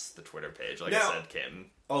cross the Twitter page, like I said, Kim.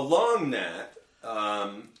 Along that,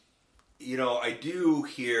 I do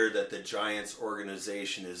hear that the Giants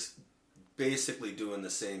organization is basically doing the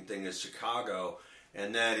same thing as Chicago,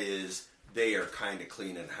 and that is they are kind of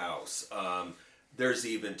cleaning house. There's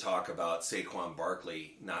even talk about Saquon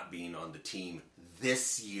Barkley not being on the team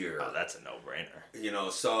this year. Oh, that's a no-brainer.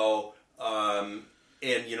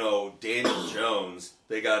 Daniel Jones,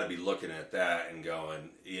 they got to be looking at that and going,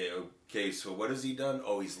 okay, so what has he done?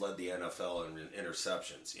 Oh, he's led the NFL in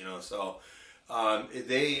interceptions,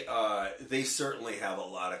 they certainly have a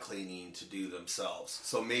lot of cleaning to do themselves.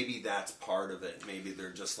 So maybe that's part of it. Maybe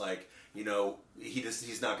they're just like,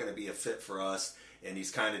 he's not going to be a fit for us, and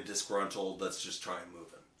he's kind of disgruntled. Let's just try and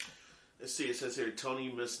move him. Let's see, it says here,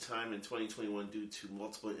 Tony missed time in 2021 due to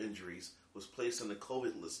multiple injuries, was placed on the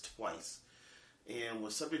COVID list twice, and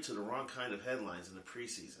was subject to the wrong kind of headlines in the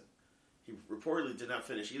preseason. He reportedly did not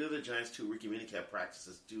finish either of the Giants' 2 rookie minicamp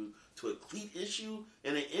practices due to a cleat issue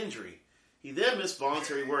and an injury. He then missed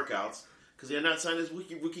voluntary workouts because he had not signed his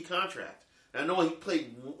rookie contract. And I know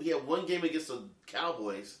he had one game against the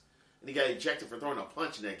Cowboys, and he got ejected for throwing a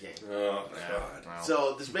punch in that game. Oh, God. Wow.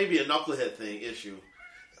 So this may be a knucklehead issue.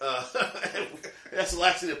 That's the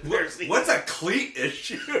last thing that Bears need. What's a cleat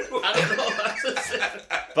issue? I don't know.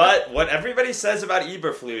 But what everybody says about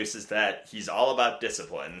Eberflus is that he's all about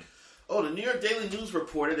discipline. Oh, the New York Daily News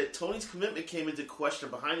reported that Tony's commitment came into question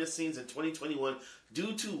behind the scenes in 2021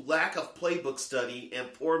 due to lack of playbook study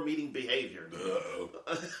and poor meeting behavior.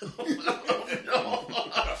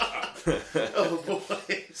 Oh, boy.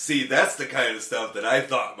 See, that's the kind of stuff that I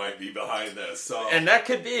thought might be behind this. So. And that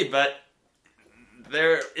could be, but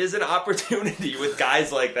there is an opportunity with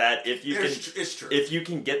guys like that if you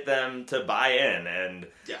can get them to buy in. And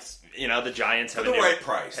yes. The Giants have for the right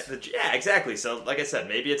price. Yeah, exactly. So, like I said,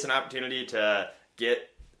 maybe it's an opportunity to get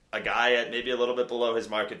a guy at maybe a little bit below his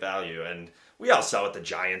market value. And we all saw what the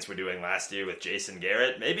Giants were doing last year with Jason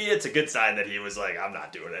Garrett. Maybe it's a good sign that he was like, I'm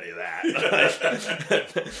not doing any of that.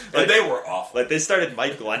 And they were awful. Like, they started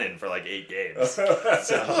Mike Glennon for 8 games. So.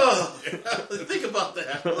 Think about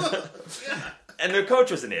that. And their coach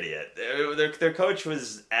was an idiot. Their coach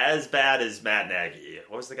was as bad as Matt Nagy.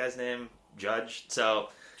 What was the guy's name? Judge. So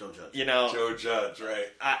Joe Judge. Joe Judge, right?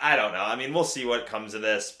 I don't know. I mean, we'll see what comes of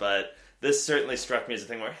this, but this certainly struck me as a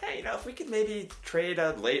thing where, hey, if we could maybe trade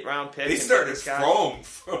a late round pick. They and started get this guy.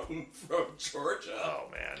 from Georgia. Oh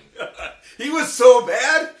man, he was so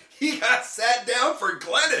bad. He got sat down for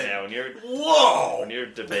Glennon. Yeah, when you're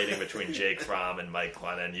debating between Jake Fromm and Mike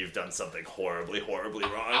Glennon, you've done something horribly, horribly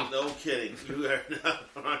wrong. No kidding. You are not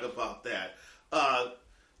wrong about that.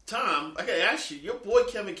 Tom, I gotta ask you, your boy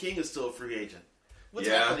Kevin King is still a free agent. What's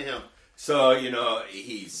happening to him? So,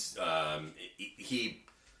 he's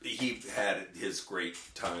he had his great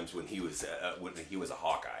times when he was a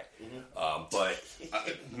Hawkeye. Mm-hmm. But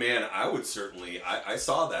man, I would certainly I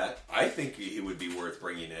saw that. I think he would be worth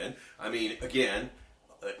bringing in. I mean, again,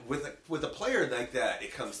 with a player like that,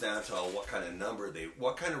 it comes down to what kind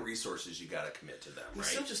of resources you got to commit to them. He's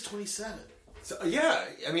right? still just 27. So, yeah,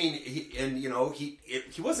 I mean,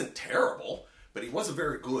 he wasn't terrible, but he wasn't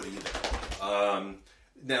very good either.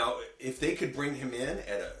 Now, if they could bring him in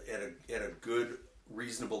at a good,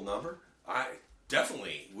 reasonable number,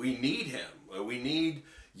 we need him. We need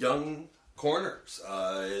young corners.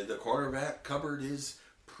 The cornerback cupboard is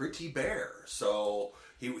pretty bare, so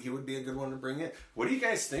he would be a good one to bring in. What do you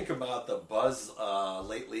guys think about the buzz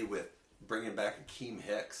lately with bringing back Akeem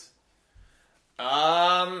Hicks?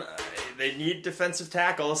 They need defensive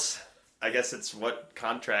tackles. I guess it's what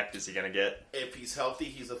contract is he going to get? If he's healthy,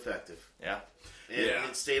 he's effective. Yeah.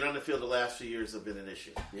 And staying on the field the last few years have been an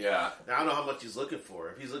issue. Yeah. Now, I don't know how much he's looking for.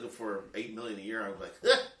 If he's looking for $8 million a year, I'm like,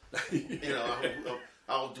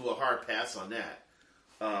 I'll do a hard pass on that.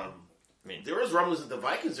 There was rumors that the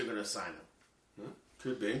Vikings are going to sign him.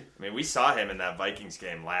 Could be. I mean, we saw him in that Vikings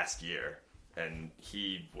game last year, and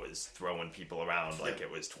he was throwing people around like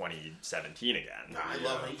it was 2017 again. I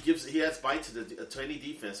love him. He has bite to any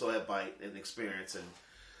defense. He'll have bite and experience, and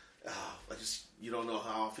you don't know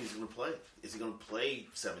how often he's going to play. Is he going to play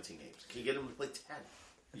 17 games? Can you get him to play 10?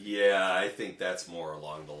 Yeah, I think that's more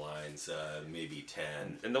along the lines, maybe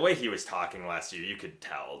 10. And the way he was talking last year, you could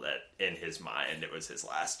tell that in his mind it was his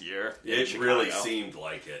last year. It really seemed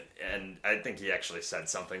like it. And I think he actually said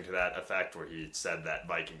something to that effect where he said that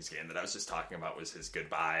Vikings game that I was just talking about was his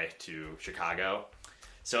goodbye to Chicago.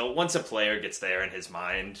 So once a player gets there in his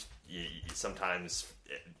mind, sometimes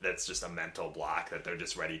that's just a mental block that they're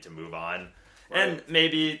just ready to move on. Right. And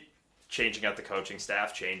maybe changing out the coaching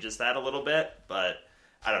staff changes that a little bit, but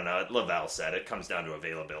I don't know. Lavelle said it comes down to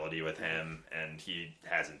availability with him, and he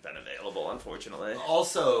hasn't been available, unfortunately.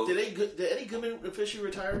 Also, did Eddie Goodman officially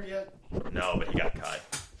retire yet? No, but he got cut.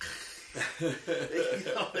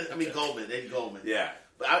 Eddie Goldman. Yeah.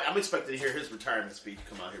 But I'm expecting to hear his retirement speech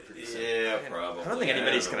come out here pretty soon. Yeah, probably. I don't think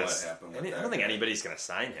anybody's going to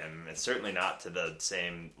sign him. It's certainly not to the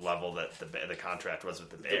same level that the contract was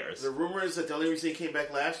with the Bears. The rumor is that the only reason he came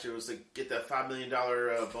back last year was to get that $5 million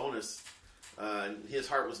bonus. And his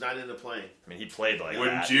heart was not into playing. I mean, he played like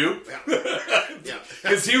Wouldn't that. you? Yeah.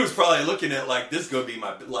 Because he was probably looking at this is going to be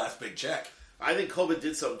my last big check. I think COVID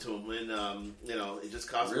did something to him, and it just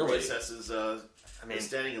caused him to reassess his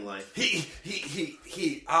standing in life. He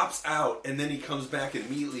opts out, and then he comes back and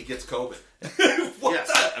immediately gets COVID.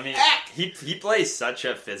 He plays such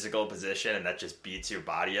a physical position, and that just beats your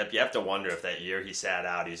body up. You have to wonder if that year he sat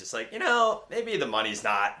out, he's just like, maybe the money's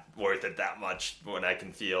not worth it that much when I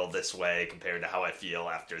can feel this way compared to how I feel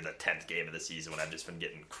after the 10th game of the season when I've just been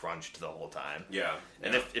getting crunched the whole time. Yeah.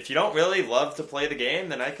 And if you don't really love to play the game,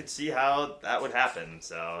 then I could see how that would happen.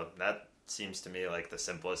 So that seems to me like the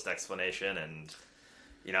simplest explanation, and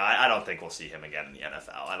I don't think we'll see him again in the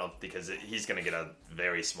NFL. Because he's going to get a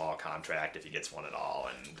very small contract if he gets one at all.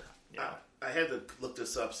 And I had to look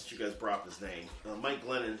this up since you guys brought up his name. Mike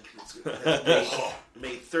Glennon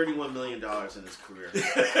made $31 million in his career.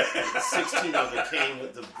 16 of it came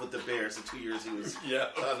with the Bears. The 2 years he was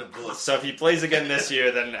on the books. So if he plays again this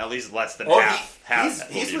year, then at least less than half.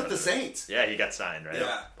 He's with the Saints. Yeah, he got signed, right?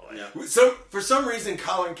 Yeah. Boy. Yeah. So for some reason,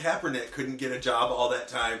 Colin Kaepernick couldn't get a job all that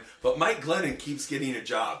time, but Mike Glennon keeps getting a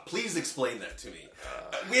job. Please explain that to me.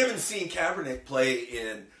 We haven't seen Kaepernick play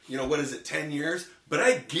in 10 years? But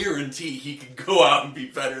I guarantee he could go out and be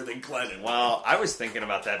better than Glennon. Well, I was thinking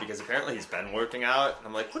about that because apparently he's been working out.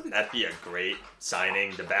 I'm like, wouldn't that be a great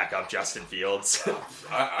signing to back up Justin Fields?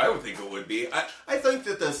 I would think it would be. I think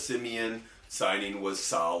that the Simeon signing was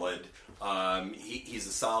solid. He's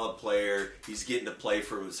a solid player. He's getting to play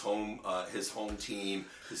for his home team.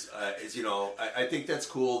 I think that's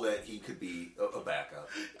cool that he could be a backup.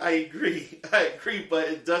 I agree, but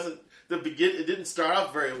it doesn't. It didn't start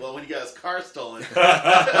off very well when he got his car stolen.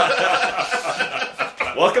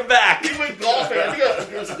 Welcome back. He went golfing. I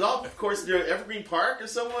think it was a golf course, near Evergreen Park, or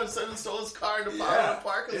someone stole his car in the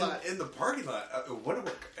parking lot. In the parking lot. The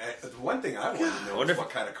one thing I want to know is what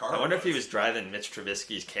kind of car. I wonder if he was driving Mitch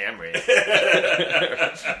Trubisky's Camry.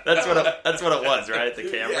 That's what it was, right? The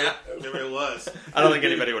Camry. Yeah, maybe it was. I don't think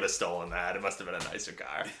anybody would have stolen that. It must have been a nicer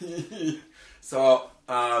car. So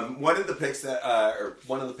one of the picks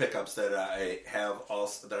one of the pickups that I have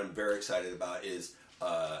also that I'm very excited about is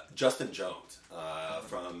Justin Jones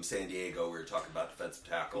from San Diego. We were talking about defensive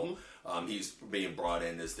tackle. He's being brought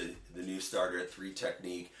in as the new starter at 3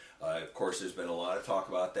 technique. Of course, there's been a lot of talk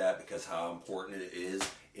about that because how important it is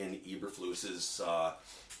in Eberflus's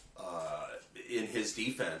in his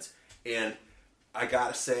defense. And I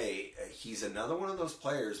gotta say, he's another one of those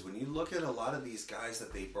players. When you look at a lot of these guys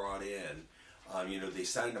that they brought in, they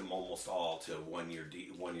signed them almost all to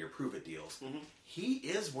one-year prove-it deals. He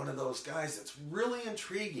is one of those guys that's really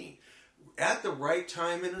intriguing. At the right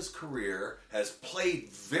time in his career, has played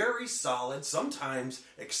very solid, sometimes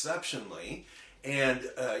exceptionally, and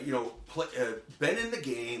been in the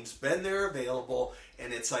games, been there available,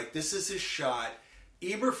 and it's like this is his shot.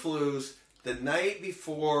 Eberflus, the night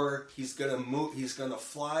before he's gonna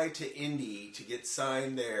fly to Indy to get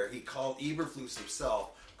signed there. He called Eberflus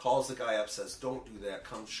himself. Calls the guy up, says, "Don't do that.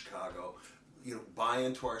 Come to Chicago. Buy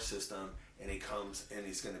into our system." And he comes, and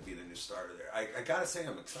he's going to be the new starter there. I got to say,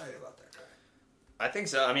 I'm excited about that guy. I think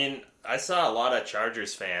so. I mean, I saw a lot of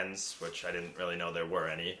Chargers fans, which I didn't really know there were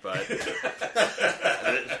any, but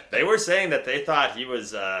they were saying that they thought he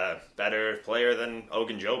was a better player than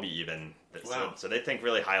Ogunjobi even. Wow. So they think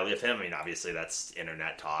really highly of him. I mean, obviously that's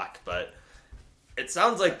internet talk, but it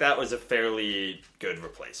sounds like that was a fairly good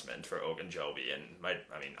replacement for Ogunjobi, and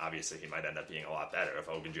obviously he might end up being a lot better if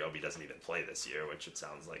Ogunjobi doesn't even play this year, which it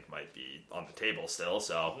sounds like might be on the table still.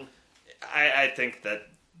 So I think that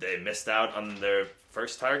they missed out on their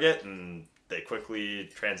first target, and they quickly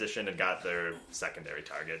transitioned and got their secondary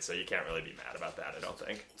target. So you can't really be mad about that, I don't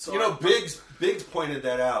think. So Biggs pointed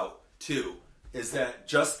that out too. Is that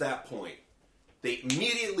just that point? They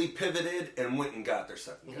immediately pivoted and went and got their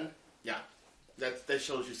second guy. Yeah. That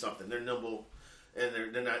shows you something. They're nimble, and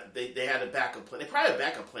they're not. They had a backup plan. They probably had a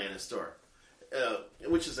backup plan in store,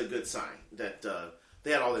 which is a good sign that they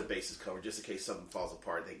had all their bases covered just in case something falls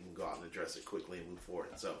apart. They can go out and address it quickly and move forward.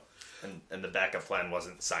 So, and the backup plan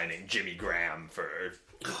wasn't signing Jimmy Graham for.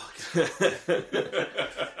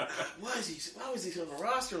 Why was he on the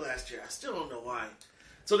roster last year? I still don't know why.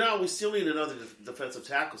 So now we still need another defensive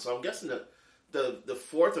tackle. So I'm guessing that the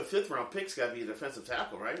 4th or 5th round pick's got to be a defensive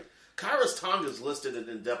tackle, right? Kairos Tonga's listed in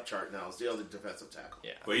the depth chart now as the other defensive tackle.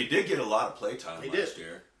 Yeah. Well, he did get a lot of play time last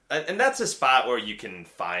year. And that's a spot where you can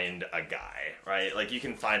find a guy, right? Like, you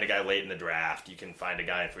can find a guy late in the draft. You can find a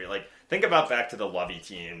guy for you. Like, think about back to the Lovey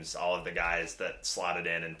teams, all of the guys that slotted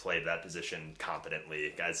in and played that position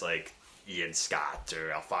competently. Guys like Ian Scott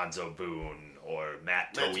or Alfonso Boone or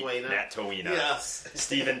Matt Toina. Yes.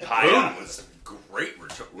 Stephen Paya. Boone was a great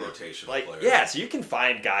rotational player. Yeah, so you can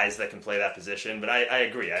find guys that can play that position, but I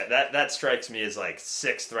agree. That strikes me as like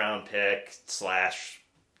 6th round pick /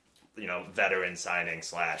 veteran signing /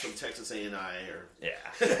 from Texas A&I or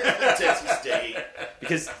Texas State.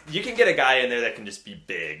 Because you can get a guy in there that can just be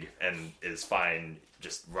big and is fine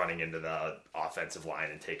just running into the offensive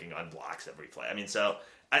line and taking on blocks every play. I mean, so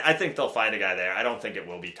I think they'll find a guy there. I don't think it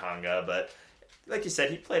will be Tonga, but like you said,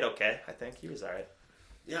 he played okay. I think he was all right.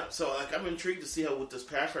 Yeah, so I'm intrigued to see what this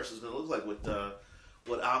pass rush is going to look like with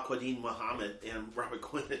Al-Quadin Muhammad and Robert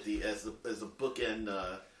Quinn as the bookend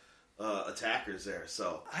attackers there.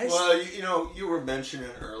 So you were mentioning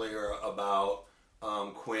earlier about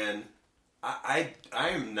Quinn. I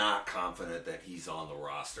am not confident that he's on the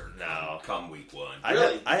roster. Come week 1.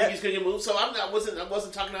 Really? I think he's going to get moved. So I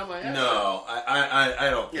wasn't talking out my ass. No, I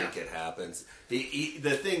don't think it happens.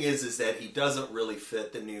 The thing is that he doesn't really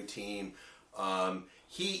fit the new team.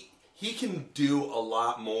 He can do a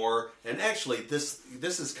lot more, and actually this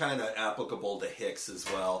is kind of applicable to Hicks as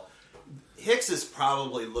well. Hicks is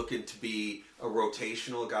probably looking to be a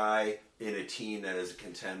rotational guy in a team that is a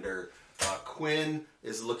contender. Quinn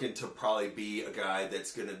is looking to probably be a guy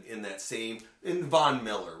that's going to in Von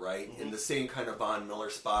Miller, right? Mm-hmm. In the same kind of Von Miller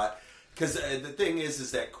spot. Because the thing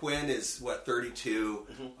is that Quinn is 32,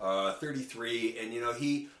 33, and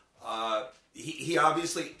he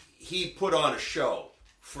obviously put on a show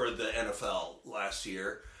for the NFL last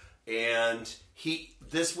year, and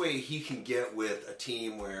this way he can get with a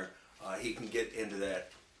team where he can get into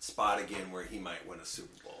that spot again where he might win a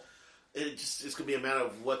Super Bowl. It's going to be a matter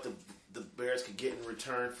of what the Bears could get in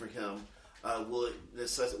return for him. Will it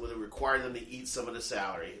require them to eat some of the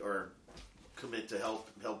salary or commit to help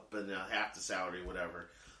in half the salary, whatever?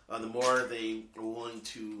 The more they are willing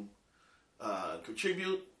to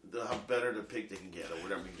contribute, the better the pick they can get, or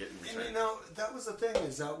whatever you get in return. And you know, that was the thing,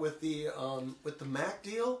 is that with the Mac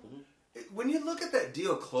deal, when you look at that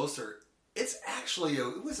deal closer, it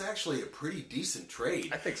was actually a pretty decent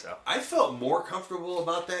trade. I think so. I felt more comfortable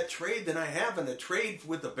about that trade than I have in a trade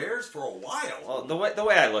with the Bears for a while. Well, the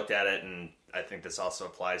way I looked at it, and I think this also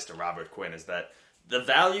applies to Robert Quinn, is that the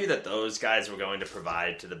value that those guys were going to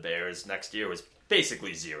provide to the Bears next year was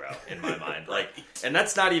basically zero in my mind. And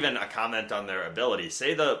that's not even a comment on their ability.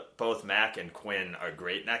 Say both Mac and Quinn are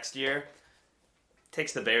great next year,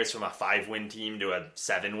 takes the Bears from a 5-win team to a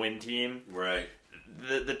 7-win team. Right.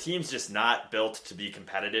 The team's just not built to be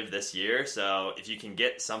competitive this year, so if you can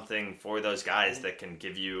get something for those guys that can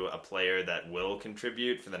give you a player that will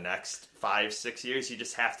contribute for the next 5-6 years, you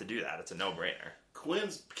just have to do that. It's a no-brainer.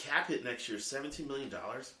 Quinn's cap hit next year is $17 million.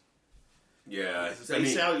 Yeah. His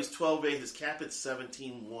base salary is $12.8. His cap hit's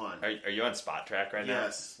 $17.1. Are you on Spot Track right now?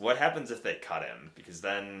 Yes. What happens if they cut him? Because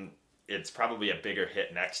then it's probably a bigger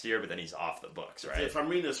hit next year, but then he's off the books, right? If I'm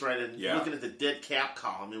reading this right, and looking at the dead cap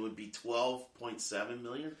column, it would be $12.7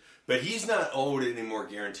 million. But he's not owed any more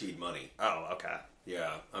guaranteed money. Oh, okay.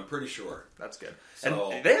 Yeah, I'm pretty sure. That's good.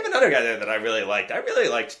 So, and they have another guy there that I really liked. I really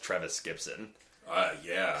liked Travis Gibson.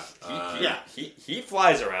 He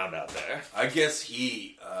flies around out there. I guess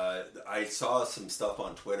I saw some stuff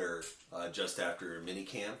on Twitter just after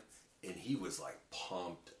minicamp, and he was like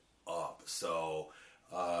pumped up. So,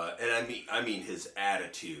 and I mean his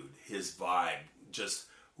attitude, his vibe, just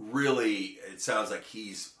really, it sounds like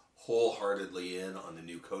he's wholeheartedly in on the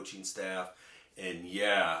new coaching staff. And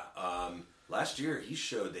last year he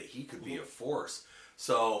showed that he could be a force.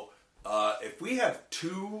 So, if we have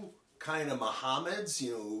two kind of Mohammeds,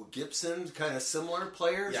 Gibson, kind of similar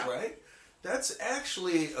players, right? That's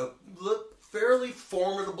actually a fairly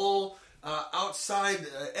formidable outside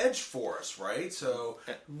edge for us, right? So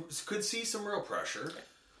could see some real pressure.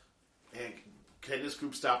 And can this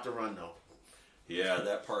group stop the run, though? Yeah,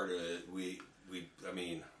 that part of it, I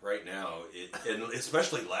mean, right now, and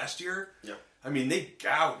especially last year, I mean, they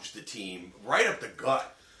gouged the team right up the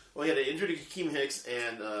gut. Well, he had an injury to Keem Hicks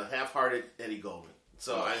and half-hearted Eddie Goldman.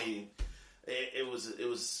 So, I mean, it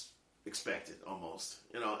was expected almost.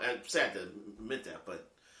 And sad to admit that, but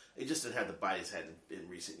it just didn't have the bite it's had in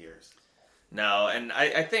recent years. No, and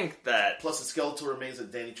I think that... Plus, the skeletal remains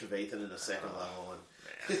of Danny Trevathan in the second level.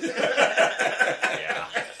 Yeah.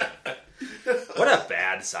 What a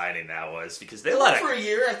bad signing that was, because they let for a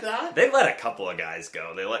year, I thought. They let a couple of guys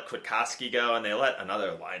go. They let Kwiatkowski go, and they let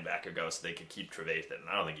another linebacker go so they could keep Trevathan.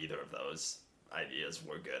 I don't think either of those ideas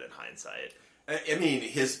were good in hindsight. I mean,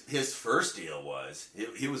 his first deal was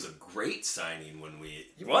he was a great signing when we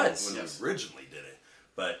originally did it.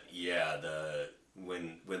 But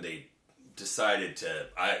when they decided to,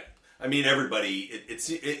 I mean, everybody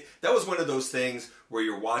that was one of those things where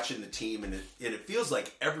you're watching the team and it feels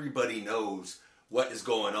like everybody knows what is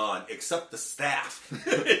going on except the staff.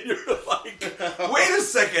 And you're like, wait a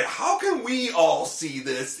second, how can we all see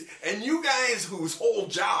this and you guys whose whole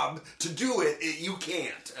job to do it you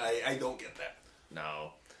can't? I don't get that.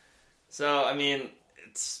 No. So, I mean,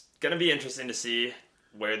 it's going to be interesting to see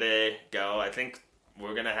where they go. I think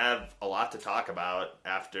we're going to have a lot to talk about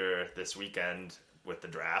after this weekend with the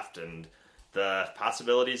draft, and the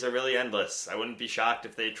possibilities are really endless. I wouldn't be shocked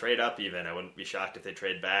if they trade up even. I wouldn't be shocked if they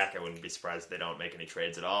trade back. I wouldn't be surprised if they don't make any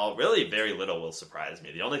trades at all. Really, very little will surprise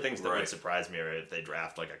me. The only things that would surprise me are if they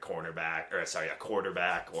draft like a quarterback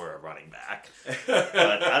or a running back.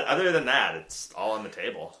 But other than that, it's all on the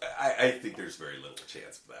table. I think there's very little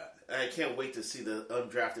chance of that. I can't wait to see the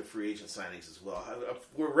undrafted free agent signings as well.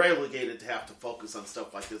 We're relegated to have to focus on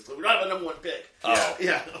stuff like this. We don't have a number one pick.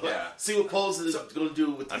 Yeah. See what Poles is going to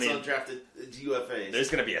do with these undrafted UFAs. There's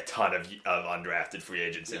going to be a ton of undrafted free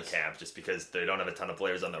agents in camp just because they don't have a ton of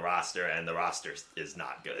players on the roster, and the roster is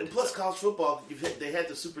not good. And plus, college football, they had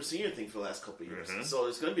the super senior thing for the last couple of years. Mm-hmm. So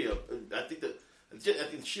it's going to be I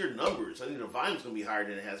think sheer numbers, I think the volume is going to be higher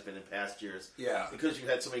than it has been in past years. Yeah. Because you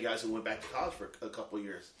had so many guys who went back to college for a couple of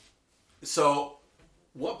years. So,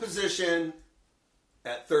 what position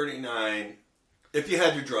at 39, if you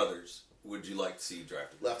had your druthers, would you like to see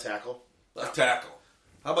drafted? Left tackle. Left tackle.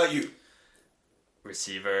 How about you?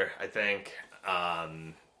 Receiver, I think.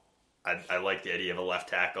 I like the idea of a left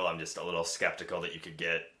tackle. I'm just a little skeptical that you could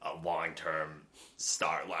get a long-term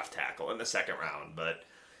star left tackle in the second round, but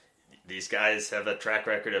these guys have a track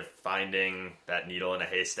record of finding that needle in a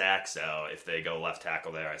haystack, so if they go left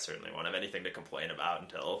tackle there, I certainly won't have anything to complain about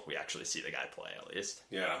until we actually see the guy play, at least.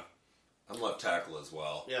 Yeah. I'm left tackle as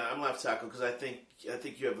well. Yeah, I'm left tackle because I think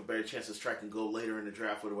you have a better chance of striking gold later in the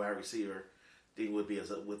draft with a wide receiver than you would be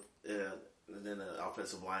with than an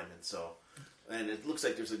offensive lineman. So, and it looks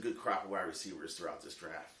like there's a good crop of wide receivers throughout this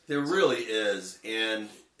draft. There really is, and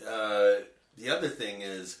the other thing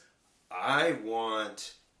is, I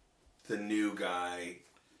want the new guy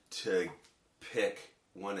to pick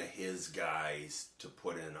one of his guys to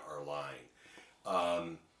put in our line.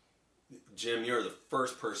 Jim, you're the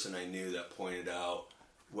first person I knew that pointed out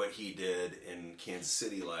what he did in Kansas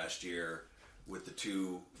City last year with the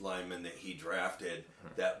two linemen that he drafted.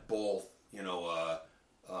 That both,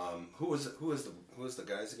 who was the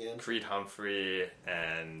guys again? Creed Humphrey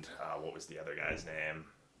and what was the other guy's name?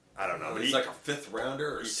 I don't know. He's like a fifth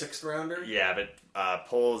rounder or sixth rounder. Yeah, but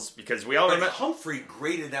Poles, because we all remember Humphrey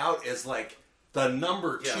graded out as like the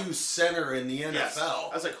number 2 center in the NFL. Yes. I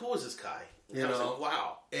was like, who is this guy? And I was like,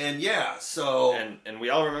 wow. And so and we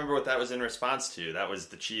all remember what that was in response to. That was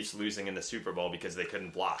the Chiefs losing in the Super Bowl because they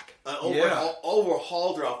couldn't block.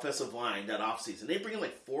 Overhauled their offensive line that offseason. They bring in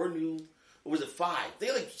like 4 new, or was it 5? They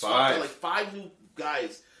swapped out like 5 new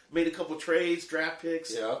guys. Made a couple trades, draft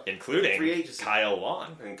picks, including free agency. Kyle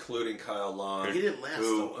Long. He didn't last.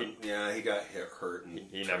 He got hit in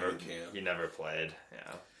he camp. He never played.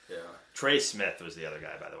 Yeah. Trey Smith was the other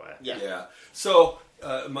guy, by the way. Yeah. So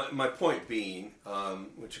my point being,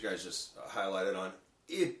 which you guys just highlighted on,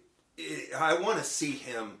 I want to see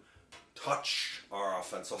him touch our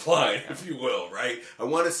offensive line, if you will, right? I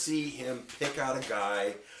want to see him pick out a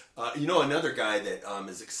guy. Another guy that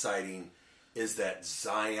is exciting is that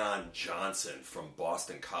Zion Johnson from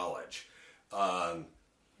Boston College.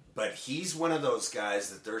 But he's one of those guys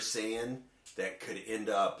that they're saying that could end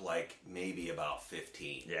up like maybe about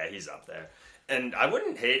 15. Yeah, he's up there. And I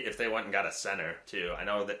wouldn't hate if they went and got a center, too. I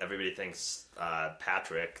know that everybody thinks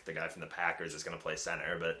Patrick, the guy from the Packers, is going to play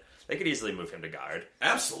center, but they could easily move him to guard.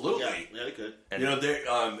 Absolutely. Yeah, they could. And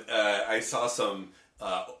I saw some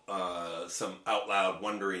out loud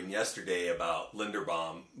wondering yesterday about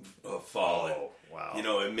Linderbaum falling. Oh, wow.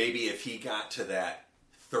 And maybe if he got to that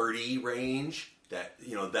 30 range,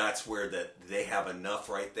 that's where they have enough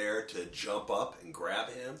right there to jump up and grab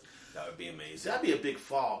him. That would be amazing. That'd be a big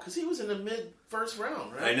fall because he was in the mid-first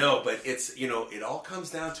round, right? I know, but it's it all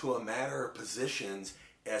comes down to a matter of positions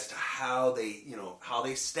as to how they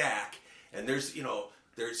stack. And there's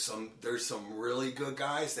some really good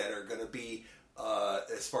guys that are going to be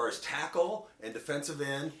as far as tackle and defensive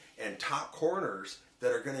end and top corners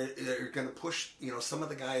that are going to push some of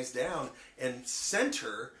the guys down, and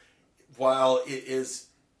center, while it is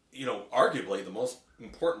arguably the most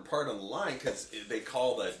important part on the line because they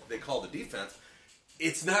call the defense,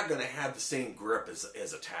 it's not going to have the same grip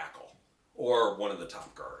as a tackle or one of the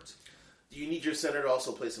top guards. Do you need your center to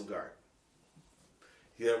also play some guard?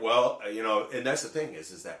 Yeah, well, and that's the thing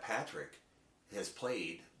is that Patrick has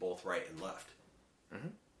played both right and left. Mm-hmm.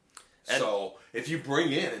 So if you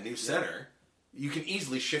bring in a new center, you can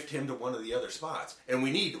easily shift him to one of the other spots. And we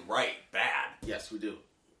need right bad. Yes, we do.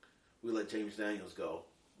 We let James Daniels go,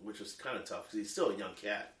 which was kind of tough because he's still a young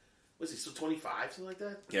cat. Was he still 25, something like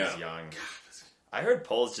that? Yeah. He's young. I heard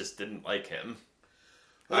Poles just didn't like him.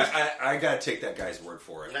 I got to take that guy's word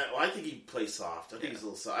for it. I think he plays soft. I think he's a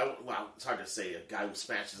little soft. Well, it's hard to say a guy who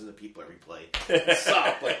smashes into people every play.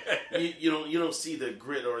 Soft, but you don't see the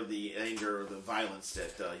grit or the anger or the violence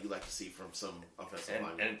that you like to see from some offensive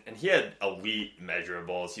linemen. And he had elite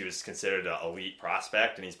measurables. He was considered an elite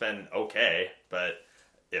prospect, and he's been okay. But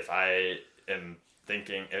if I'm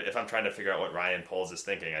trying to figure out what Ryan Poles is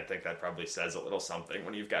thinking, I think that probably says a little something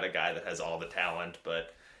when you've got a guy that has all the talent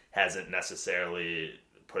but hasn't necessarily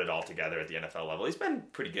put it all together at the NFL level. He's been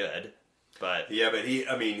pretty good, but he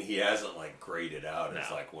hasn't like graded out as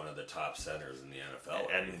like one of the top centers in the NFL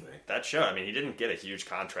or anything. That showed. I mean, he didn't get a huge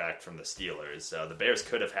contract from the Steelers, so the Bears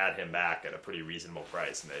could have had him back at a pretty reasonable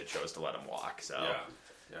price, and they chose to let him walk. So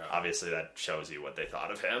obviously that shows you what they thought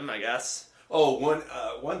of him, I guess. Oh,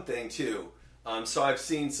 one thing too. So I've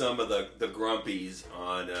seen some of the grumpies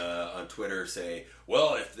on Twitter say,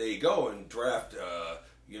 well, if they go and draft,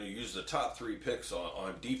 use the top 3 picks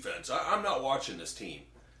on defense, I'm not watching this team.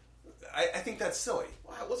 I think that's silly.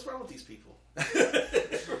 Wow, what's wrong with these people?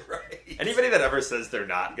 Right. Anybody that ever says they're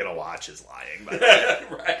not going to watch is lying. By the way.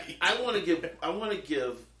 Right. I want to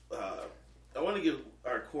give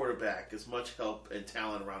our quarterback as much help and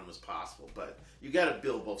talent around him as possible, but you got to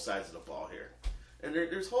build both sides of the ball here, and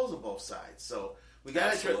there's holes on both sides. So we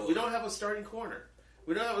don't have a starting corner.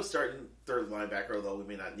 We don't have a starting third linebacker, although we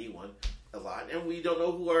may not need one a lot, and we don't know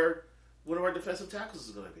who one of our defensive tackles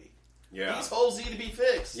is going to be. Yeah, these holes need to be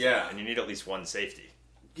fixed. Yeah, and you need at least one safety.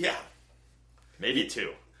 Yeah, maybe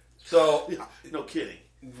 2. So, no kidding.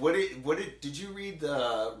 Did you read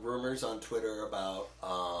the rumors on Twitter about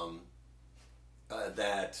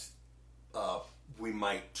that we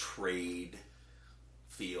might trade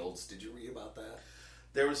Fields. Did you read about that?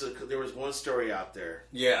 There was one story out there,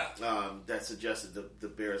 Yeah, that suggested the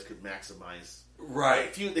Bears could maximize.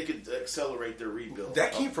 right. They could accelerate their rebuild.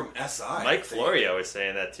 That came from SI. I Mike think. Florio was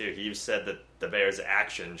saying that too. He said that the Bears'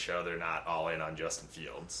 actions show they're not all in on Justin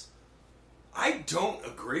Fields. I don't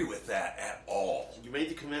agree with that at all. You made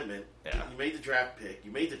the commitment. Yeah. You made the draft pick.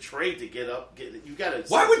 You made the trade to get up. You got to.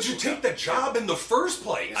 Why would you take the job in the first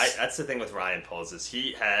place? That's the thing with Ryan Poles is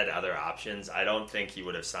he had other options. I don't think he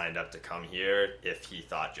would have signed up to come here if he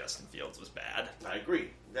thought Justin Fields was bad. I agree.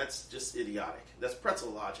 That's just idiotic. That's pretzel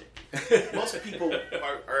logic. Most people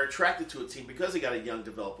are attracted to a team because they got a young,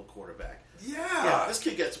 developable quarterback. Yeah, this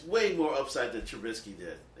kid gets way more upside than Trubisky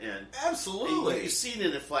did, and Absolutely. you've seen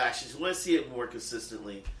it in flashes. You want to see it more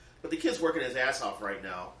consistently, but the kid's working his ass off right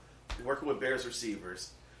now, working with Bears receivers.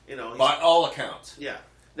 You know, By all accounts. yeah.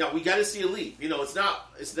 Now we got to see a leap. You know, it's not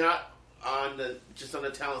on just on the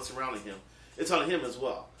talent surrounding him. It's on him as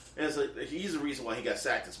well. And he's the reason why he got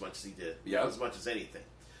sacked as much as he did. Yeah. As much as anything.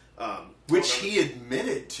 Which he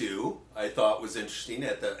admitted to, I thought was interesting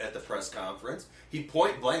at the press conference. He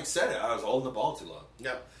point blank said it. I was holding the ball too long.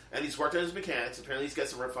 Yep. And he's worked on his mechanics. Apparently he's got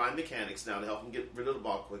some refined mechanics now to help him get rid of the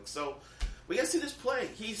ball quick. So we got to see this play.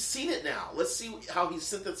 He's seen it now. Let's see how he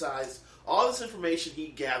synthesized all this information he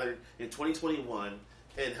gathered in 2021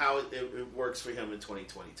 and how it works for him in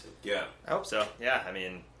 2022. Yeah. I hope so. Yeah, I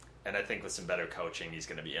mean, and I think with some better coaching, he's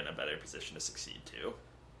going to be in a better position to succeed too.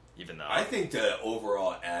 Even though I think the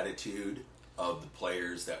overall attitude of the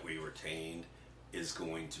players that we retained is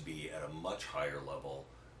going to be at a much higher level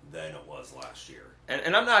than it was last year.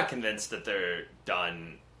 And I'm not convinced that they're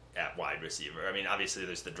done at wide receiver. I mean, obviously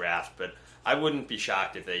there's the draft, but I wouldn't be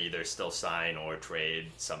shocked if they either still sign or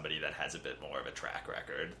trade somebody that has a bit more of a track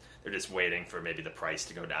record. They're just waiting for maybe the price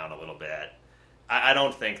to go down a little bit. I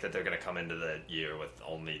don't think that they're going to come into the year with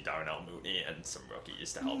only Darnell Mooney and some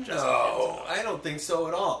rookies to help Justin Fields. No, I don't think so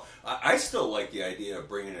at all. I still like the idea of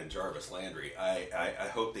bringing in Jarvis Landry. I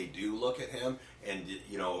hope they do look at him, and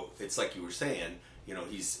you know, it's like you were saying. You know,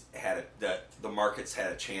 he's had the market's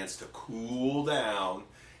had a chance to cool down,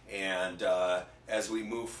 and as we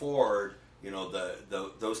move forward, you know,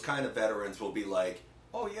 those kind of veterans will be like,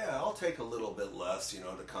 oh yeah, I'll take a little bit less, you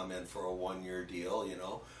know, to come in for a 1-year deal, you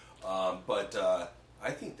know. But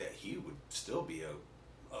I think that he would still be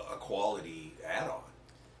a quality add-on.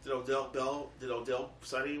 Did Odell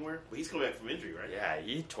sign anywhere? Well, he's coming back from injury, right? Yeah,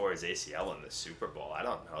 he tore his ACL in the Super Bowl. I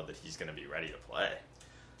don't know that he's going to be ready to play.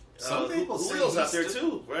 Some people say Julio's he's out there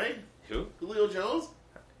still- too, right? Who? Julio Jones.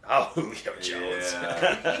 Oh, Julio Jones.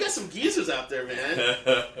 Yeah. You got some geezers out there, man.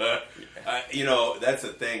 You know, that's the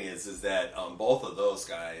thing is that both of those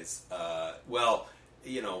guys, well,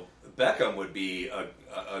 you know, Beckham would be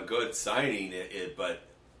a good signing, but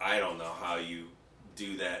I don't know how you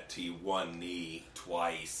do that to one knee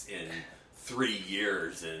twice in 3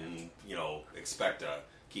 years and, you know, expect to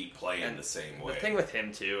keep playing the same way. The thing with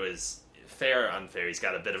him, too, is fair or unfair, he's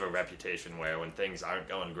got a bit of a reputation where when things aren't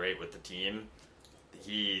going great with the team,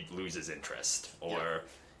 he loses interest or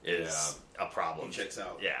is a problem. He checks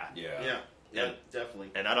out. Yeah. Yeah, definitely.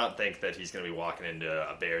 And I don't think that he's going to be walking into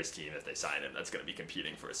a Bears team if they sign him that's going to be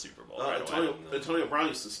competing for a Super Bowl right away. Antonio Brown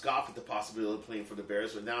used to scoff at the possibility of playing for the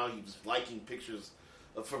Bears, but now he's liking pictures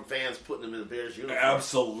from fans putting him in the Bears uniform.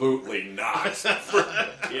 Absolutely not.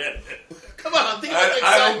 Forget it. Come on, think about the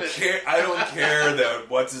I don't excitement. care. I don't care that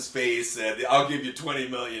what's his face said. I'll give you $20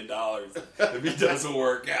 million if he doesn't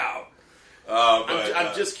work out.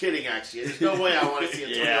 I'm just kidding. Actually, there's no way I want to see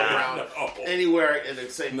Antonio Brown no. anywhere in the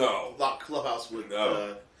same No. clubhouse with.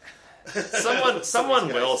 No. Someone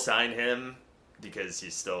will sign him because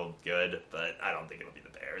he's still good, but I don't think it'll be the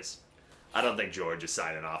Bears. I don't think George is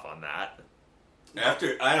signing off on that.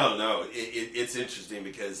 I don't know. It's interesting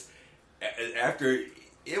because after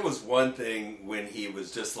it was one thing when he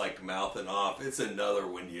was just like mouthing off. It's another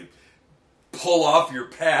when you pull off your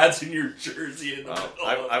pads and your jersey in the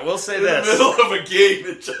middle. I will say in this: the middle of a game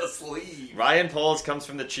and just leave. Ryan Poles comes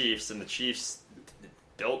from the Chiefs, and the Chiefs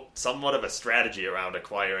built somewhat of a strategy around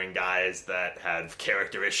acquiring guys that have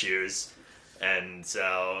character issues, and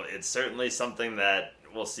so it's certainly something that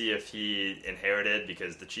we'll see if he inherited,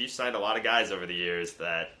 because the Chiefs signed a lot of guys over the years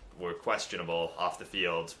that were questionable off the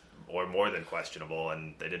field, or more than questionable,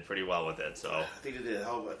 and they did pretty well with it. So I think they did.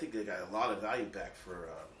 I think they got a lot of value back for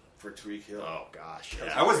Tariq Hill. oh gosh,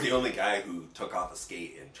 yeah. I was the only guy who took off a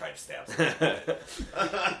skate and tried to stab someone.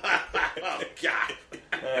 Oh God!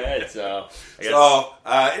 All right, so I guess So,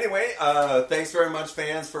 anyway, thanks very much,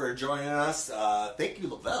 fans, for joining us. Thank you,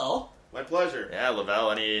 Lavelle. My pleasure. yeah,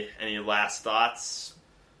 Lavelle. Any last thoughts?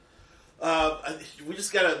 We're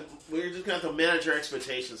just gonna have to manage our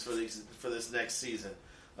expectations for this next season.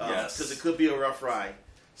 Yes, because it could be a rough ride.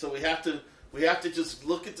 So we have to just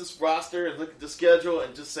look at this roster and look at the schedule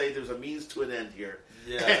and just say there's a means to an end here.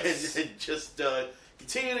 Yes. and just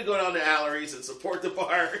continue to go down to Allery's and support the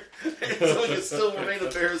bar so we can still remain a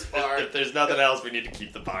Bears bar. If there's nothing else, we need to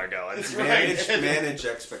keep the bar going. That's right. Manage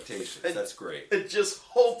expectations. That's great. And just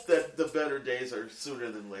hope that the better days are sooner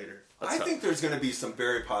than later. I think there's going to be some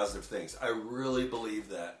very positive things. I really believe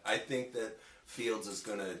that. I think that Fields is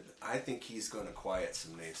going to... I think he's going to quiet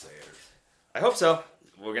some naysayers. I hope so.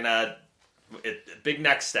 We're going to... Big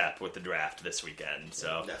next step with the draft this weekend.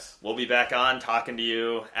 So yes. We'll be back on talking to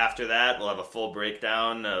you after that. We'll have a full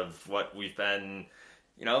breakdown of what we've been,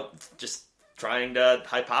 just trying to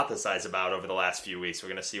hypothesize about over the last few weeks. We're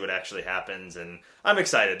going to see what actually happens, and I'm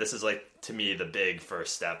excited. This is, to me, the big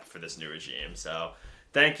first step for this new regime. So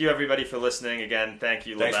thank you, everybody, for listening. Again, thank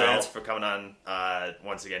you, Lavelle, for coming on.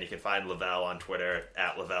 Once again, you can find Lavelle on Twitter,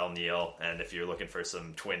 @LavelleNeal. And if you're looking for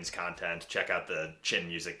some Twins content, check out the Chin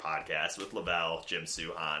Music podcast with Lavelle, Jim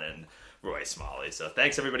Suhan, and Roy Smalley. So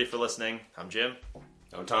thanks, everybody, for listening. I'm Jim.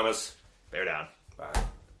 I'm Thomas. Bear down. Bye.